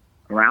work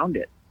around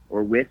it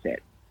or with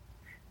it.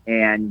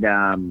 And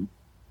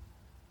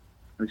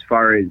as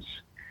far as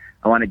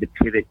I wanted to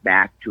pivot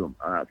back to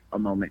a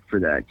moment for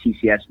the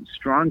TCS and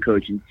Strong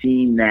Coach, and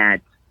seeing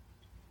that,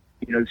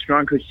 the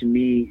Strong Coach to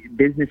me,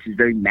 business is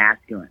very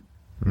masculine.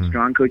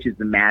 Strong Coach is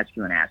the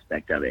masculine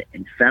aspect of it,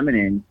 and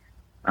feminine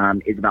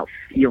is about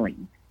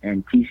feeling.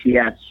 And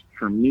TCS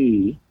for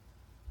me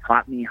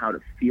taught me how to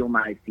feel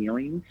my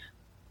feelings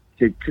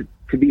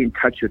to be in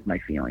touch with my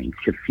feelings,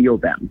 to feel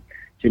them,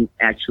 to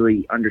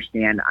actually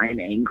understand I'm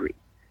angry.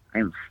 I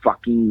am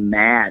fucking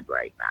mad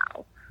right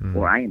now.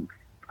 Or I am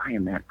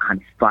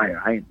on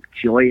fire. I am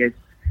joyous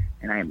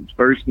and I am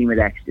bursting with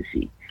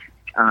ecstasy.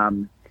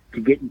 To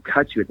get in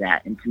touch with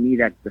that. And to me,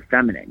 that's the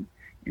feminine.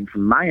 And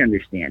from my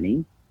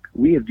understanding,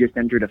 we have just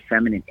entered a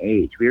feminine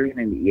age. We're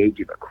in the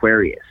age of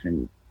Aquarius.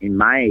 And in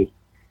my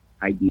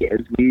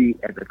ideas, we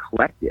as a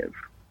collective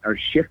are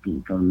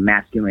shifting from a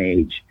masculine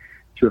age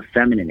to a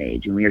feminine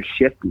age. And we are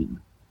shifting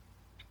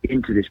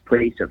into this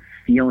place of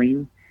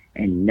feeling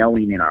and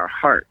knowing in our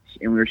hearts.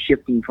 And we're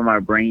shifting from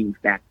our brains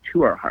back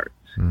to our hearts.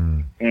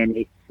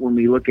 And when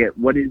we look at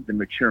what does the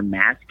mature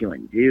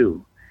masculine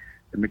do,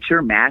 the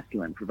mature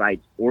masculine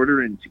provides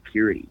order and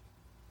security.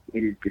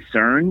 It is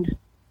discerned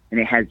and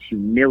it has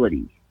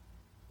humility.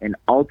 And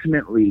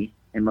ultimately,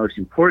 and most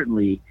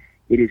importantly,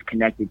 it is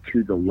connected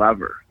to the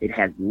lover. It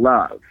has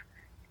love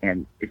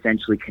and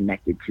essentially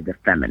connected to the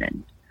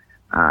feminine.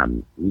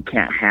 You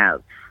can't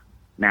have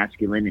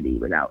masculinity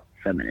without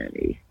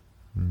femininity.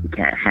 You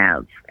can't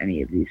have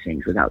any of these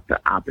things without the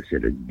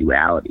opposite of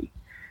duality.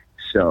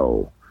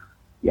 So,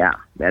 yeah,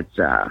 that's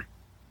how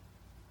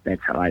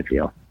I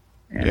feel.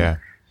 And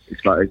as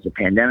far as the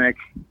pandemic,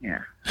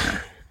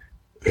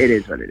 it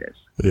is what it is.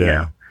 Yeah. You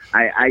know,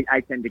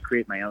 I tend to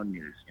create my own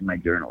news in my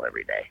journal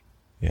every day.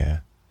 Yeah.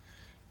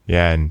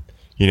 Yeah. And,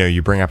 you know,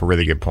 you bring up a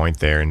really good point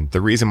there. And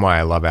the reason why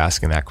I love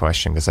asking that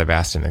question, because I've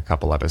asked it in a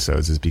couple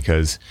episodes, is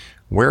because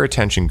where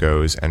attention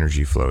goes,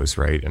 energy flows,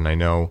 right? And I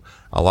know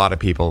a lot of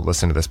people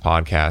listen to this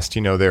podcast,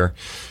 you know,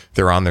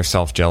 they're on their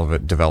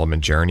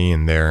self-development journey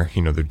and they're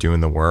doing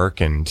the work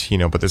and, you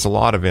know, but there's a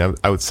lot of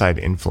outside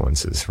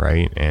influences,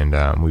 right?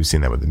 And we've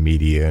seen that with the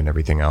media and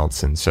everything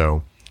else. And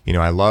so, you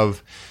know, I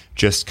love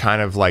just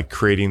kind of like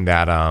creating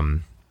that,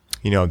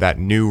 that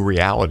new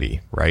reality,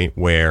 right?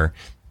 Where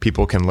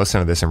people can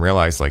listen to this and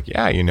realize like,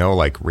 yeah, you know,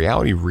 like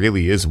reality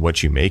really is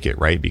what you make it,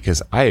 right?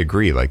 Because I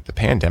agree, like the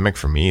pandemic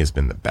for me has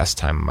been the best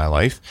time of my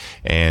life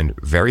and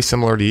very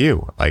similar to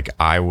you. Like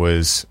I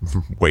was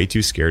way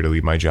too scared to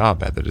leave my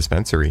job at the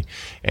dispensary.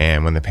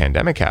 And when the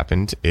pandemic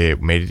happened,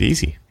 it made it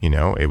easy. You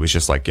know, it was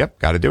just like, yep,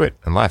 got to do it,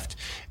 and left.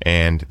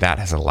 And that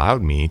has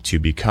allowed me to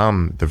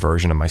become the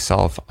version of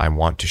myself I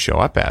want to show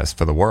up as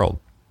for the world,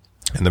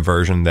 and the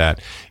version that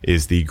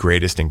is the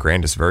greatest and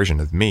grandest version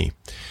of me.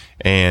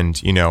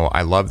 And, you know,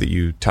 I love that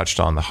you touched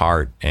on the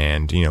heart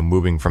and, you know,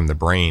 moving from the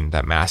brain,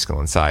 that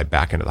masculine side,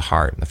 back into the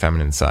heart and the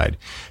feminine side,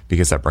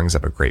 because that brings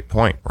up a great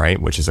point, right?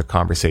 Which is a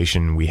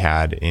conversation we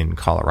had in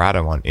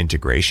Colorado on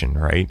integration,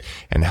 right?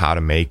 And how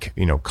to make,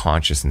 you know,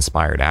 conscious,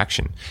 inspired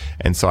action.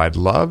 And so I'd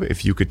love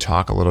if you could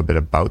talk a little bit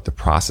about the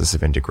process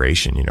of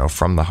integration, you know,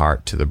 from the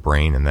heart to the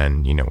brain and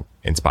then, you know,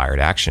 inspired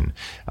action.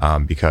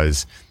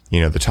 Because, you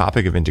know, the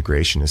topic of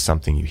integration is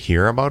something you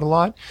hear about a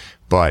lot.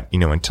 But, you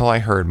know, until I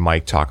heard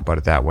Mike talk about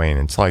it that way and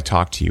until I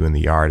talked to you in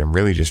the yard and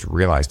really just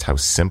realized how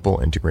simple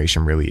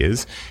integration really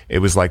is, it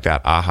was like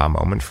that aha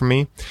moment for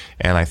me.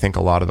 And I think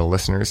a lot of the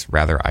listeners,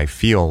 I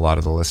feel a lot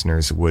of the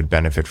listeners would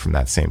benefit from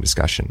that same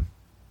discussion.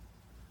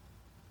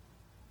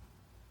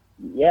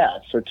 Yeah.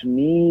 So to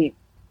me,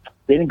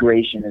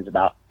 integration is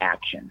about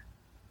action.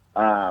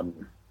 As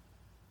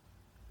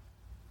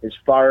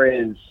far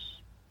as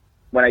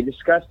when I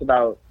discussed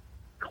about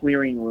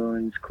clearing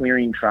wounds,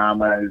 clearing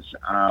traumas,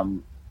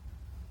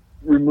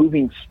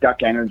 removing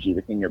stuck energy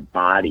within your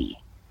body,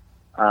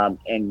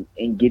 and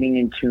getting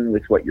in tune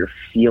with what you're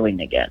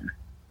feeling again.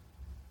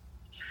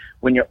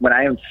 When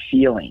I am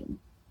feeling,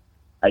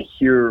 I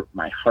hear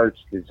my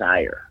heart's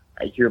desire.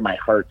 I hear my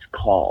heart's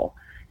call,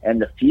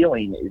 and the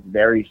feeling is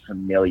very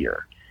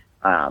familiar.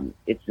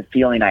 It's the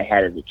feeling I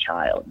had as a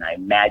child, and I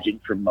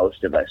imagine for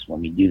most of us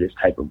when we do this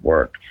type of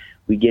work,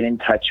 we get in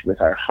touch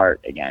with our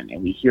heart again,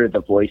 and we hear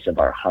the voice of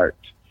our heart.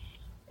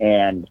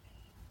 And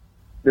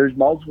there's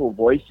multiple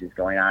voices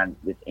going on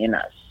within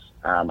us.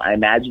 I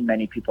imagine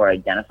many people are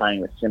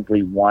identifying with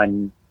simply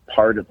one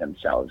part of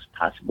themselves,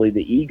 possibly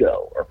the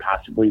ego or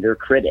possibly their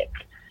critic.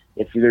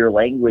 If their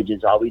language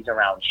is always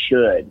around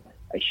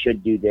I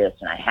should do this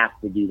and I have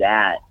to do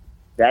that,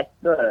 that's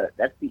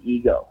the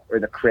ego or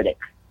the critic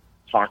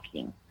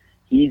talking.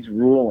 He's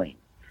ruling.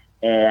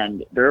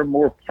 And there are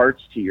more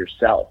parts to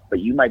yourself, but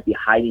you might be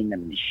hiding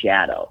them in the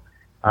shadow.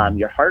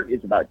 Your heart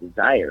is about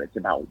desire. It's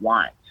about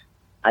want.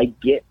 I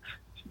get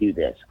to do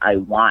this. I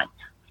want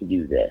to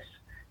do this.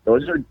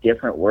 Those are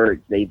different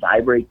words. They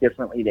vibrate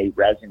differently. They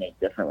resonate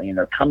differently, and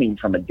they're coming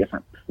from a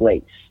different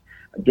place.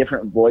 A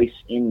different voice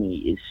in me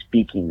is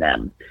speaking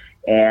them.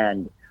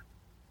 And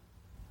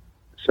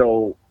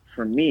so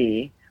for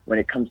me, when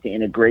it comes to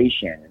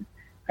integration,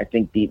 I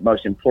think the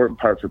most important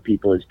part for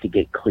people is to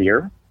get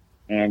clear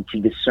and to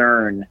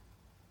discern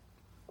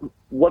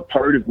what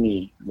part of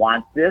me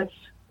wants this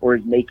or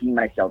is making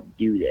myself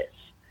do this.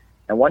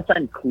 And once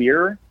I'm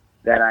clear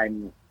that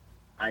I'm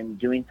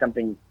doing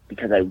something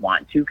because I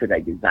want to, because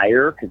I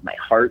desire, because my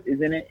heart is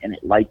in it and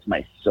it lights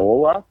my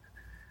soul up,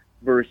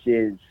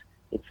 versus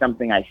it's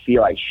something I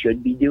feel I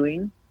should be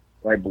doing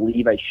or I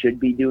believe I should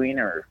be doing,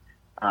 or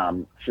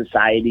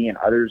society and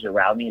others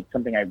around me. It's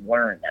something I've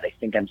learned that I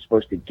think I'm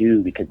supposed to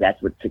do because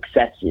that's what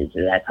success is,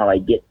 and that's how I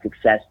get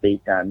success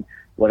based on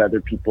what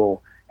other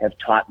people have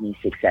taught me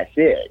success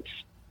is.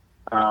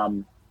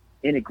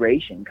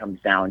 Integration comes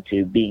down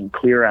to being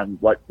clear on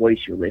what voice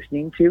you're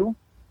listening to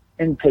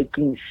and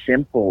taking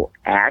simple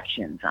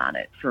actions on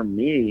it. For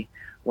me,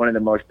 one of the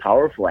most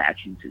powerful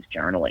actions is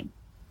journaling.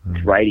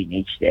 It's writing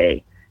each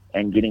day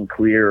and getting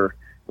clear,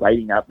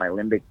 lighting up my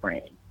limbic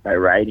brain by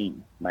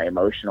writing my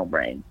emotional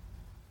brain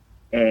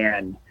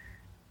and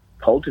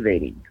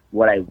cultivating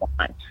what I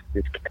want,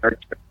 this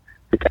character,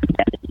 this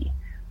identity.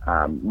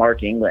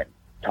 Mark England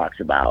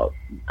talks about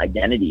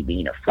identity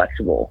being a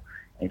flexible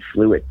and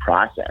fluid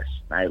process.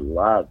 I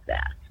love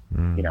that.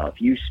 You know,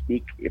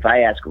 if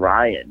I ask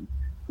Ryan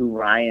who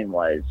Ryan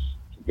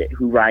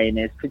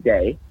is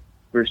today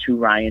versus who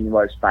Ryan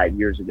was 5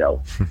 years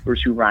ago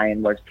versus who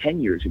Ryan was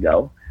 10 years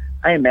ago,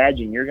 I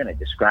imagine you're going to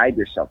describe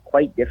yourself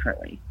quite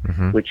differently,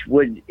 which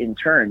would in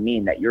turn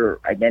mean that your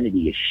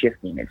identity is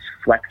shifting. It's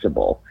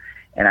flexible.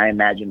 And I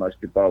imagine most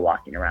people are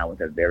walking around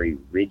with a very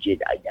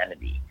rigid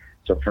identity.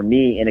 So for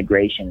me,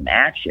 integration and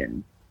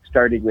action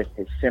started with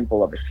as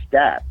simple of a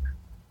step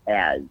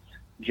as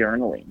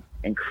journaling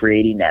and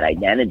creating that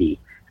identity.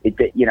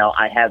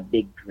 I have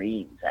big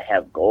dreams, I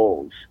have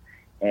goals,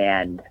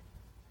 and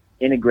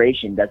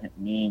integration doesn't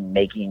mean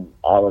making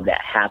all of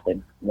that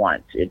happen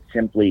once. It's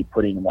simply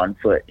putting one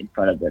foot in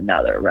front of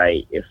another,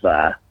 right? If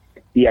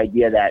the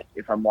idea that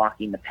if I'm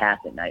walking the path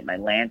at night, my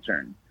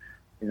lantern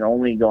is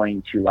only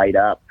going to light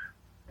up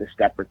the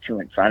step or two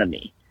in front of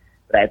me,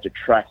 but I have to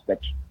trust that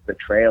the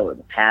trail or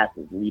the path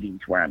is leading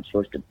to where I'm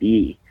supposed to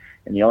be.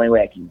 And the only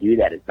way I can do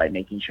that is by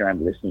making sure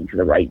I'm listening to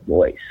the right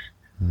voice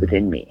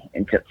within me.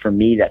 And for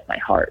me, that's my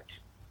heart.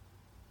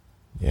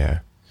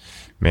 Yeah,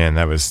 man,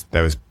 that was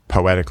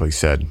poetically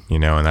said,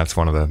 and that's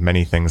one of the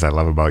many things I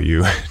love about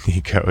you,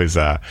 Nico, is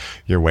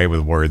your way with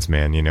words,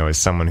 man. As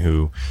someone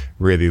who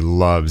really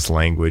loves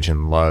language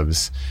and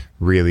loves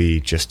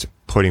really just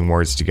putting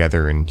words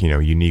together in,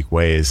 unique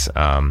ways.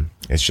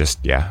 It's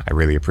just, I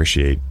really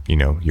appreciate,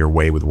 your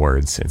way with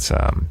words.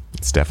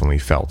 It's definitely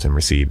felt and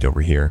received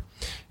over here.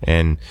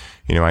 And,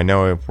 I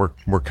know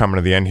we're coming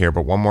to the end here,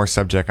 but one more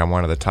subject I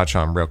wanted to touch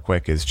on real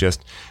quick is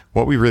just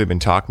what we've really been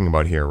talking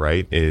about here,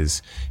 right?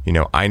 Is,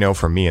 I know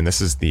for me, and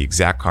this is the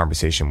exact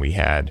conversation we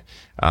had,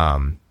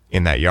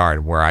 in that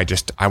yard where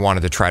I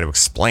wanted to try to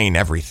explain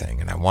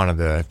everything and I wanted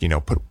to,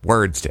 put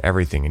words to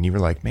everything. And you were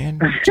like, man,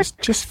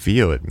 just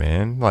feel it,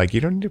 man. Like, you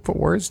don't need to put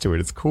words to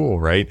it. It's cool.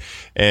 Right.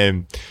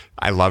 And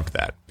I loved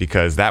that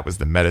because that was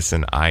the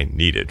medicine I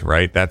needed,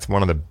 right? That's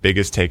one of the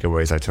biggest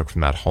takeaways I took from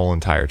that whole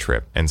entire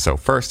trip. And so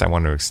first I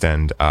want to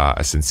extend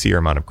a sincere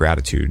amount of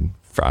gratitude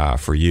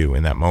for you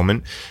in that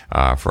moment,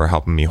 for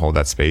helping me hold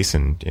that space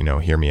and,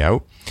 hear me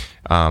out.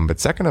 But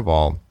second of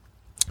all,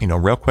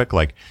 real quick,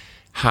 like,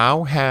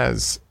 how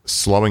has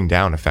slowing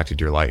down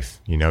affected your life?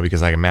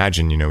 Because I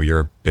imagine, you're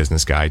a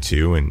business guy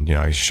too.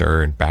 And,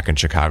 sure, back in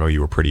Chicago, you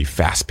were pretty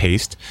fast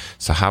paced.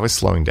 So how has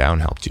slowing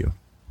down helped you?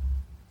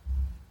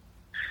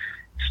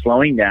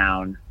 Slowing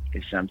down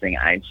is something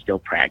I'm still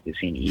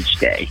practicing each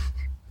day.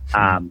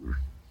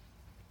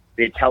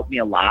 It's helped me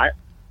a lot.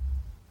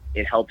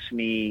 It helps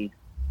me.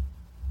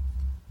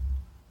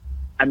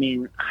 I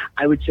mean,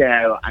 I would say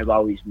I've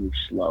always moved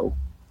slow.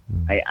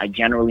 I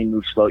generally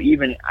move slow.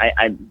 Even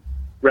I'm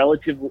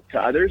relative to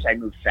others, I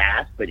move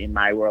fast, but in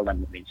my world, I'm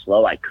moving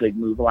slow. I could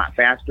move a lot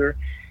faster,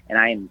 and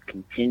I am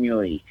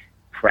continually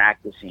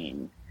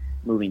practicing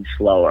moving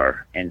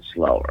slower and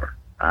slower.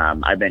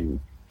 I've been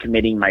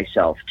committing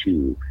myself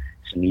to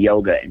some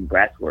yoga and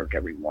breath work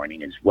every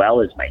morning, as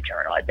well as my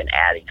journal. I've been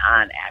adding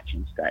on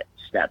action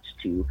steps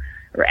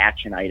or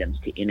action items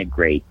to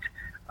integrate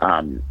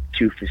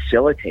to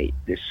facilitate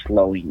this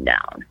slowing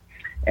down.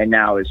 And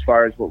now, as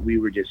far as what we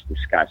were just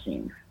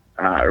discussing,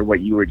 or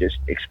what you were just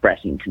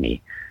expressing to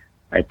me,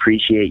 I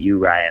appreciate you,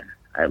 Ryan.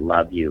 I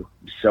love you.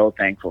 I'm so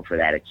thankful for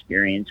that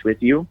experience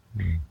with you.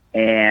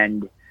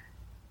 And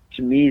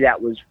to me,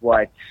 that was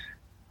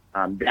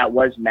that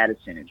was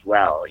medicine as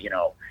well.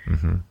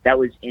 That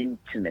was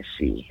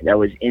intimacy. That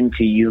was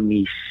into you,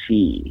 me,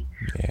 see.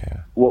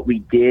 Yeah. What we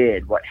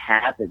did, what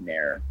happened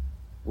there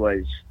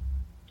was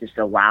just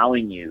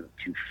allowing you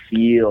to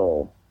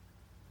feel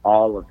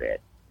all of it,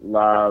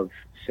 love,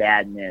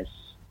 sadness,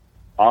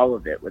 all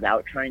of it,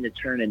 without trying to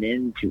turn it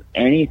into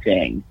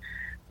anything,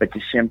 but to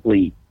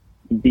simply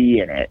be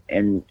in it.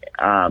 And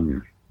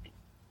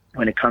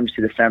when it comes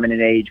to the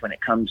feminine age, when it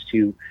comes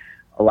to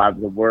a lot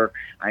of the work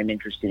I'm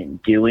interested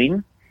in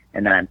doing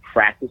and that I'm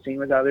practicing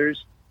with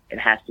others, it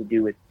has to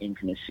do with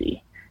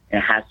intimacy.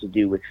 And it has to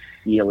do with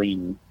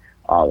feeling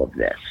all of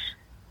this.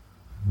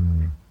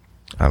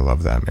 I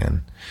love that,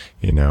 man.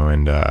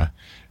 And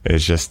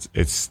it's just,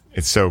 it's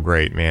so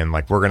great, man.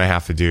 Like, we're going to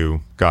have to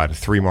do,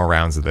 3 more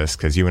rounds of this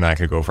because you and I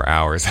could go for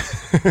hours.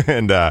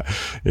 And,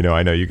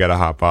 I know you got to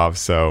hop off.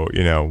 So,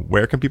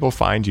 where can people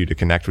find you to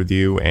connect with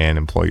you and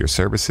employ your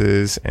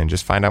services and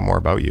just find out more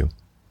about you?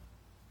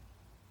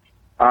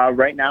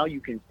 Right now, you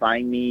can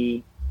find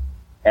me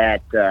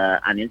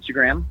on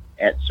Instagram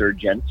at Sir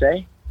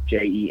Jensei.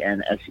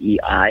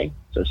 Jensei,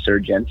 so Sir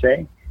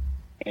Jensei.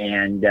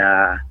 And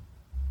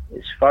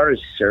as far as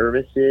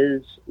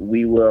services,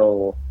 we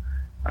will,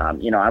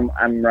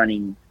 I'm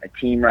running a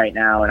team right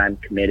now, and I'm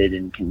committed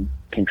and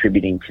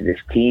contributing to this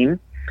team.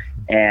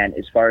 And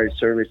as far as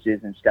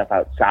services and stuff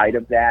outside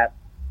of that,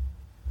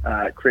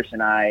 Chris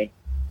and I,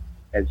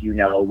 as you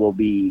know, will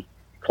be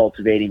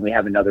cultivating. We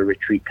have another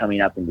retreat coming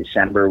up in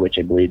December, which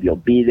I believe you'll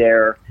be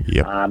there.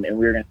 Yep. And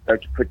we're going to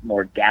start to put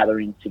more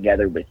gatherings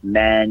together with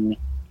men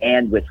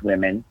and with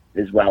women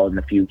as well in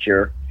the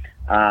future.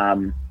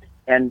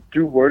 And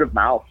through word of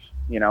mouth,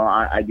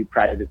 I do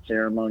private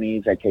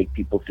ceremonies. I take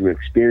people through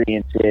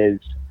experiences,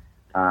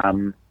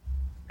 and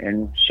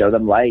show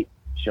them light,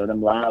 show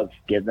them love,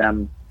 give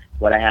them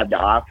what I have to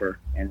offer.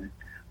 And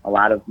a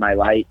lot of my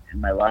light and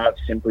my love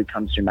simply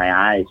comes through my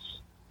eyes.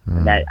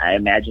 And that, I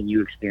imagine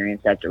you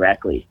experienced that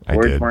directly.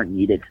 Words weren't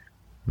needed.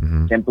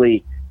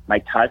 Simply my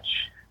touch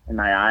and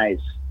my eyes.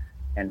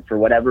 And for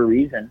whatever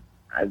reason,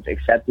 I've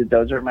accepted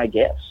those are my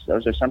gifts.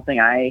 Those are something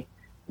I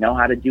know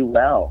how to do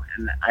well.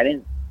 And I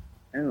didn't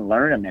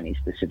learn them any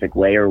specific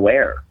way or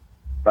where,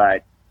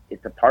 but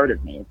it's a part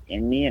of me. It's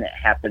in me, and it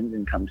happens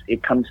and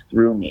comes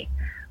through me.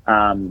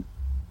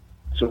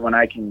 So when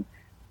I can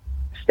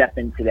step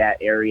into that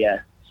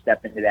area,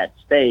 step into that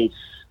space,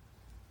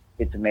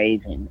 it's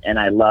amazing, and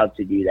I love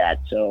to do that.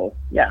 So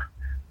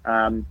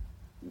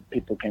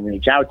people can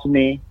reach out to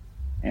me,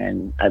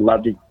 and I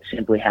love to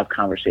simply have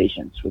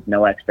conversations with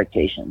no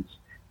expectations,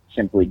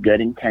 simply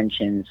good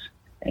intentions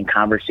and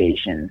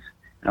conversations.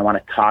 I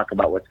want to talk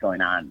about what's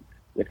going on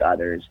with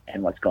others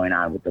and what's going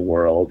on with the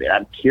world, and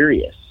I'm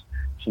curious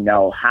to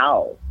know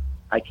how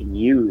I can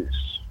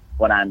use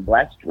what I'm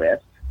blessed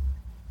with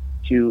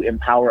to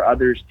empower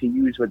others to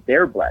use what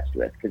they're blessed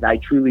with, because I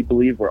truly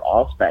believe we're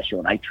all special,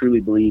 and I truly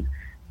believe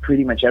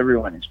pretty much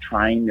everyone is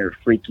trying their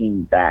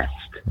freaking best.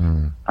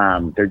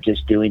 They're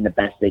just doing the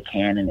best they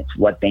can, and it's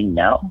what they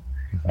know.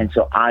 And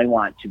so I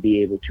want to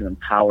be able to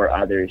empower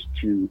others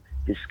to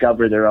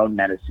discover their own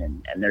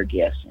medicine and their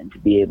gifts, and to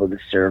be able to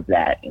serve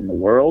that in the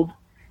world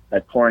by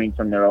pouring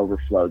from their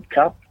overflowed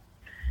cup.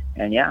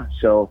 And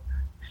so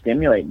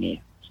stimulate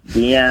me.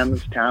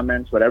 DMs,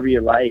 comments, whatever you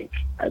like.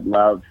 I'd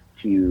love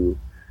to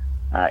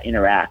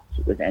interact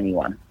with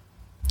anyone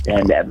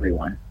and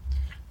everyone.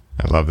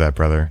 I love that,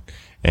 brother.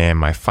 And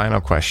my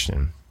final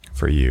question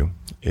for you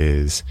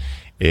is,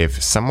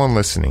 if someone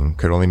listening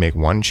could only make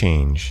one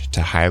change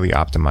to highly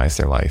optimize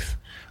their life,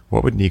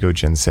 what would Nico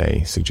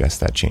Jensei suggest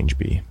that change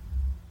be?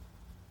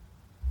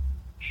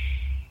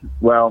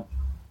 Well,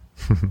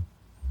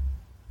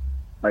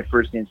 my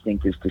first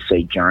instinct is to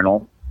say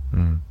journal,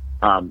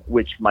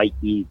 which might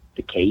be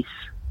the case,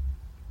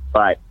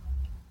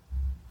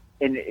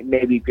 and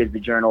maybe because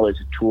the journal is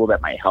a tool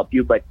that might help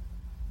you, but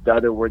the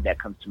other word that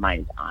comes to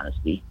mind is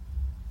honesty.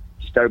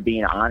 Start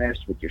being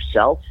honest with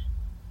yourself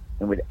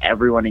and with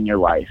everyone in your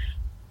life.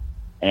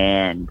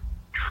 And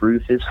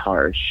truth is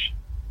harsh.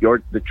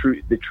 The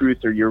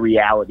truth or your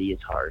reality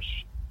is harsh.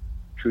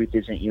 Truth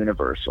isn't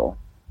universal,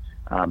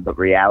 but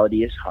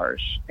reality is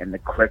harsh. And the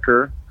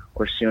quicker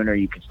or sooner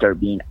you can start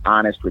being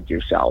honest with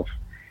yourself,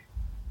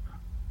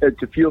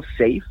 to feel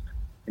safe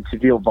and to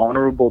feel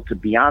vulnerable, to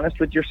be honest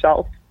with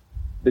yourself,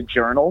 the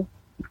journal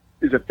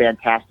is a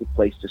fantastic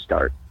place to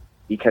start,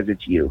 because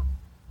it's you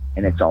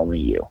and it's only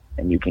you.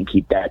 And you can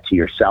keep that to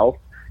yourself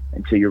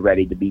until you're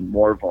ready to be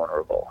more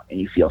vulnerable and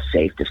you feel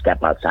safe to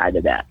step outside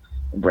of that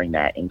and bring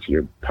that into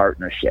your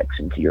partnerships,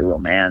 into your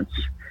romance,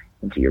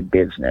 into your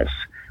business,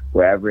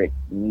 wherever it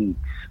needs,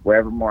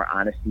 wherever more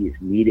honesty is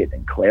needed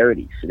and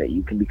clarity, so that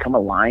you can become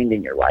aligned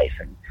in your life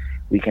and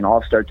we can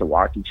all start to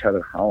walk each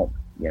other home.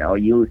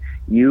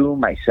 You,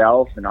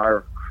 myself, and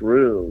our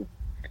crew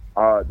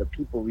are the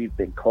people we've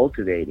been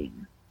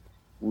cultivating.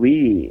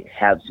 We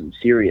have some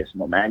serious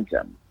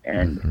momentum,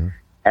 and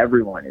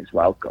everyone is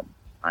welcome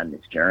on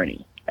this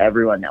journey.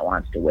 Everyone that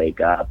wants to wake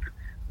up,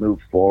 move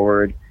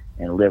forward,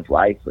 and live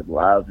life with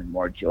love and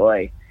more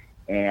joy.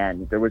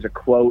 And there was a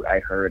quote I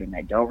heard, and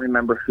I don't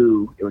remember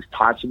who. It was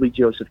possibly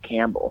Joseph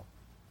Campbell.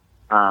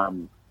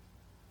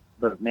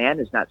 But man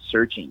is not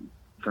searching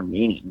for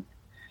meaning.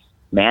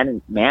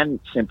 Man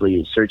simply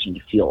is searching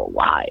to feel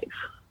alive.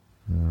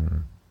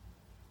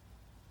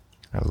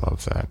 I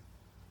love that.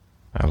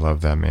 I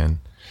love that, man.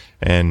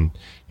 And,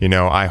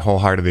 I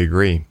wholeheartely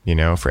agree.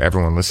 For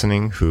everyone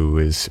listening who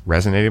is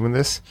resonating with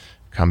this,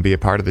 come be a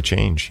part of the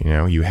change.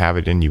 You have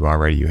it in you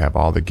already. You have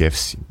all the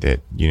gifts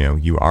that,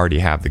 you already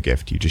have the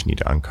gift. You just need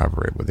to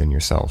uncover it within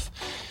yourself.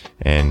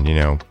 And,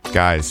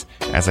 guys,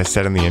 as I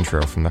said in the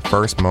intro, from the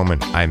first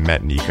moment I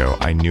met Nico,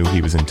 I knew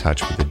he was in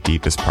touch with the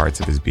deepest parts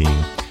of his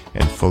being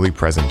and fully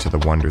present to the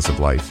wonders of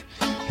life.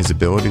 His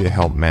ability to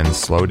help men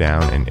slow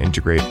down and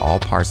integrate all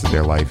parts of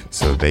their life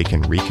so they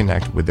can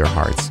reconnect with their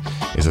hearts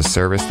is a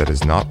service that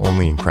is not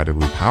only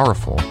incredibly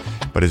powerful,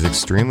 but is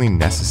extremely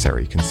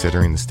necessary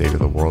considering the state of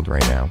the world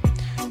right now.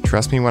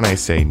 Trust me when I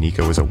say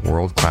Nico is a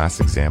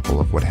world-class example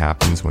of what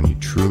happens when you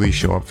truly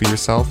show up for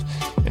yourself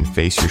and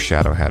face your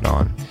shadow head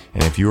on.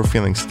 And if you are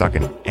feeling stuck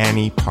in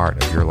any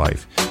part of your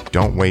life,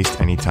 don't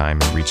waste any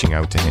time in reaching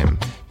out to him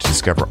to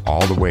discover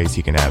all the ways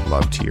he can add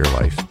love to your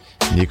life.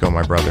 Nico,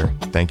 my brother,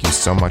 thank you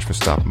so much for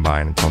stopping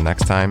by. And until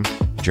next time,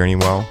 journey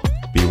well,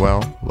 be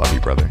well, love you,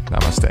 brother.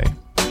 Namaste.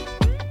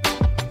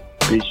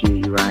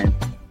 Appreciate you, Ryan.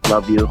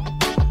 Love you.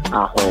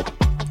 Aho.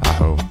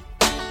 Aho.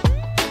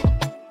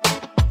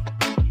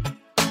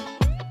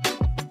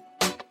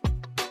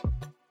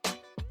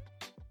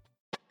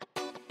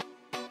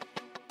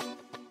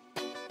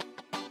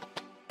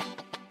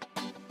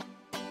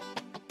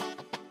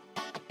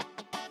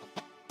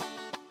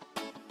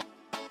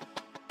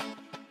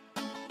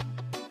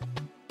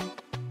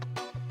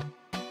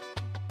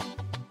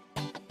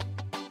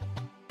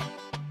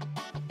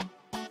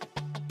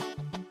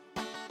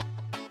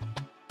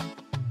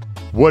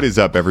 What is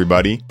up,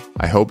 everybody?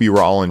 I hope you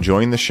are all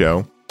enjoying the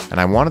show, and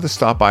I wanted to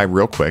stop by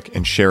real quick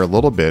and share a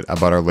little bit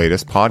about our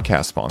latest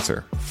podcast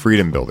sponsor,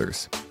 Freedom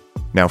Builders.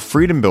 Now,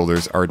 Freedom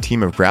Builders are a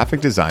team of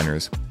graphic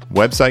designers,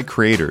 website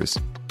creators,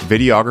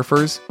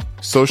 videographers,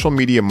 social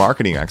media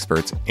marketing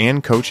experts,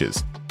 and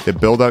coaches that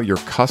build out your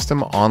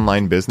custom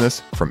online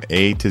business from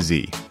A to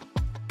Z.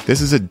 This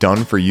is a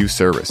done-for-you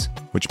service,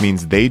 which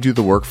means they do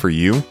the work for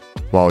you,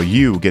 while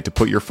you get to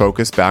put your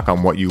focus back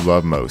on what you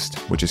love most,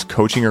 which is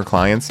coaching your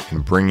clients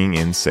and bringing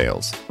in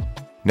sales.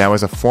 Now,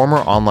 as a former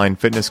online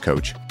fitness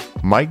coach,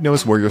 Mike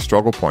knows where your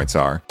struggle points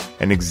are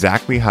and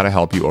exactly how to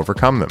help you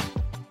overcome them.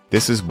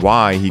 This is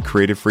why he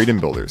created Freedom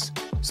Builders,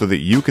 so that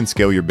you can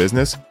scale your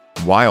business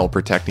while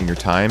protecting your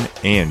time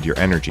and your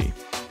energy.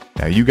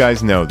 Now, you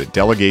guys know that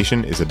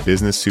delegation is a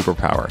business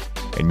superpower,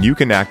 and you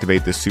can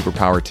activate this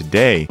superpower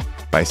today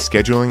by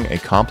scheduling a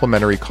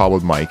complimentary call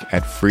with Mike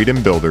at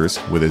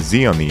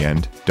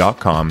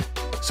freedombuilders.com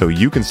so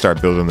you can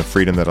start building the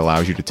freedom that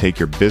allows you to take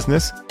your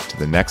business to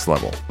the next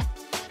level.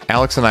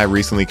 Alex and I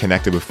recently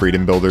connected with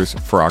Freedom Builders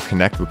for our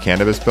Connect with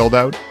Cannabis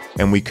build-out,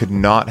 and we could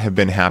not have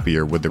been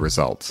happier with the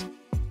results.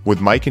 With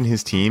Mike and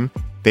his team,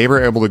 they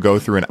were able to go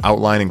through an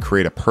outline and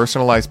create a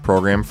personalized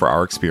program for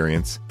our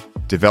experience,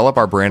 develop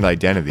our brand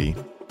identity,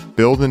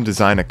 build and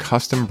design a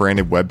custom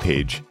branded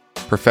webpage,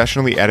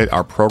 professionally edit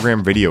our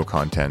program video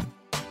content,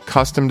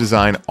 custom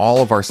design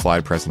all of our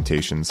slide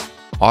presentations,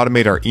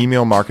 automate our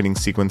email marketing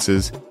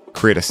sequences,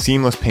 create a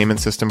seamless payment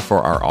system for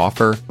our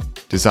offer,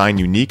 design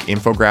unique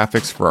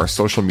infographics for our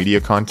social media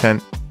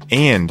content,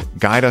 and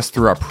guide us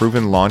through our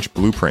proven launch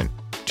blueprint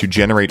to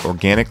generate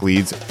organic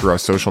leads through our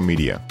social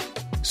media.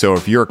 So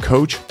if you're a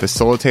coach,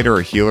 facilitator,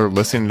 or healer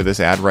listening to this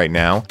ad right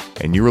now,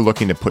 and you are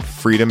looking to put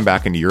freedom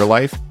back into your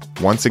life,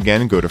 once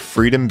again, go to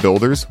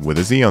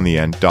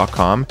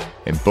freedombuilders.com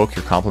and book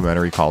your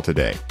complimentary call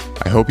today.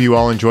 I hope you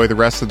all enjoy the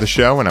rest of the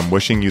show, and I'm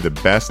wishing you the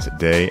best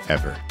day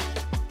ever.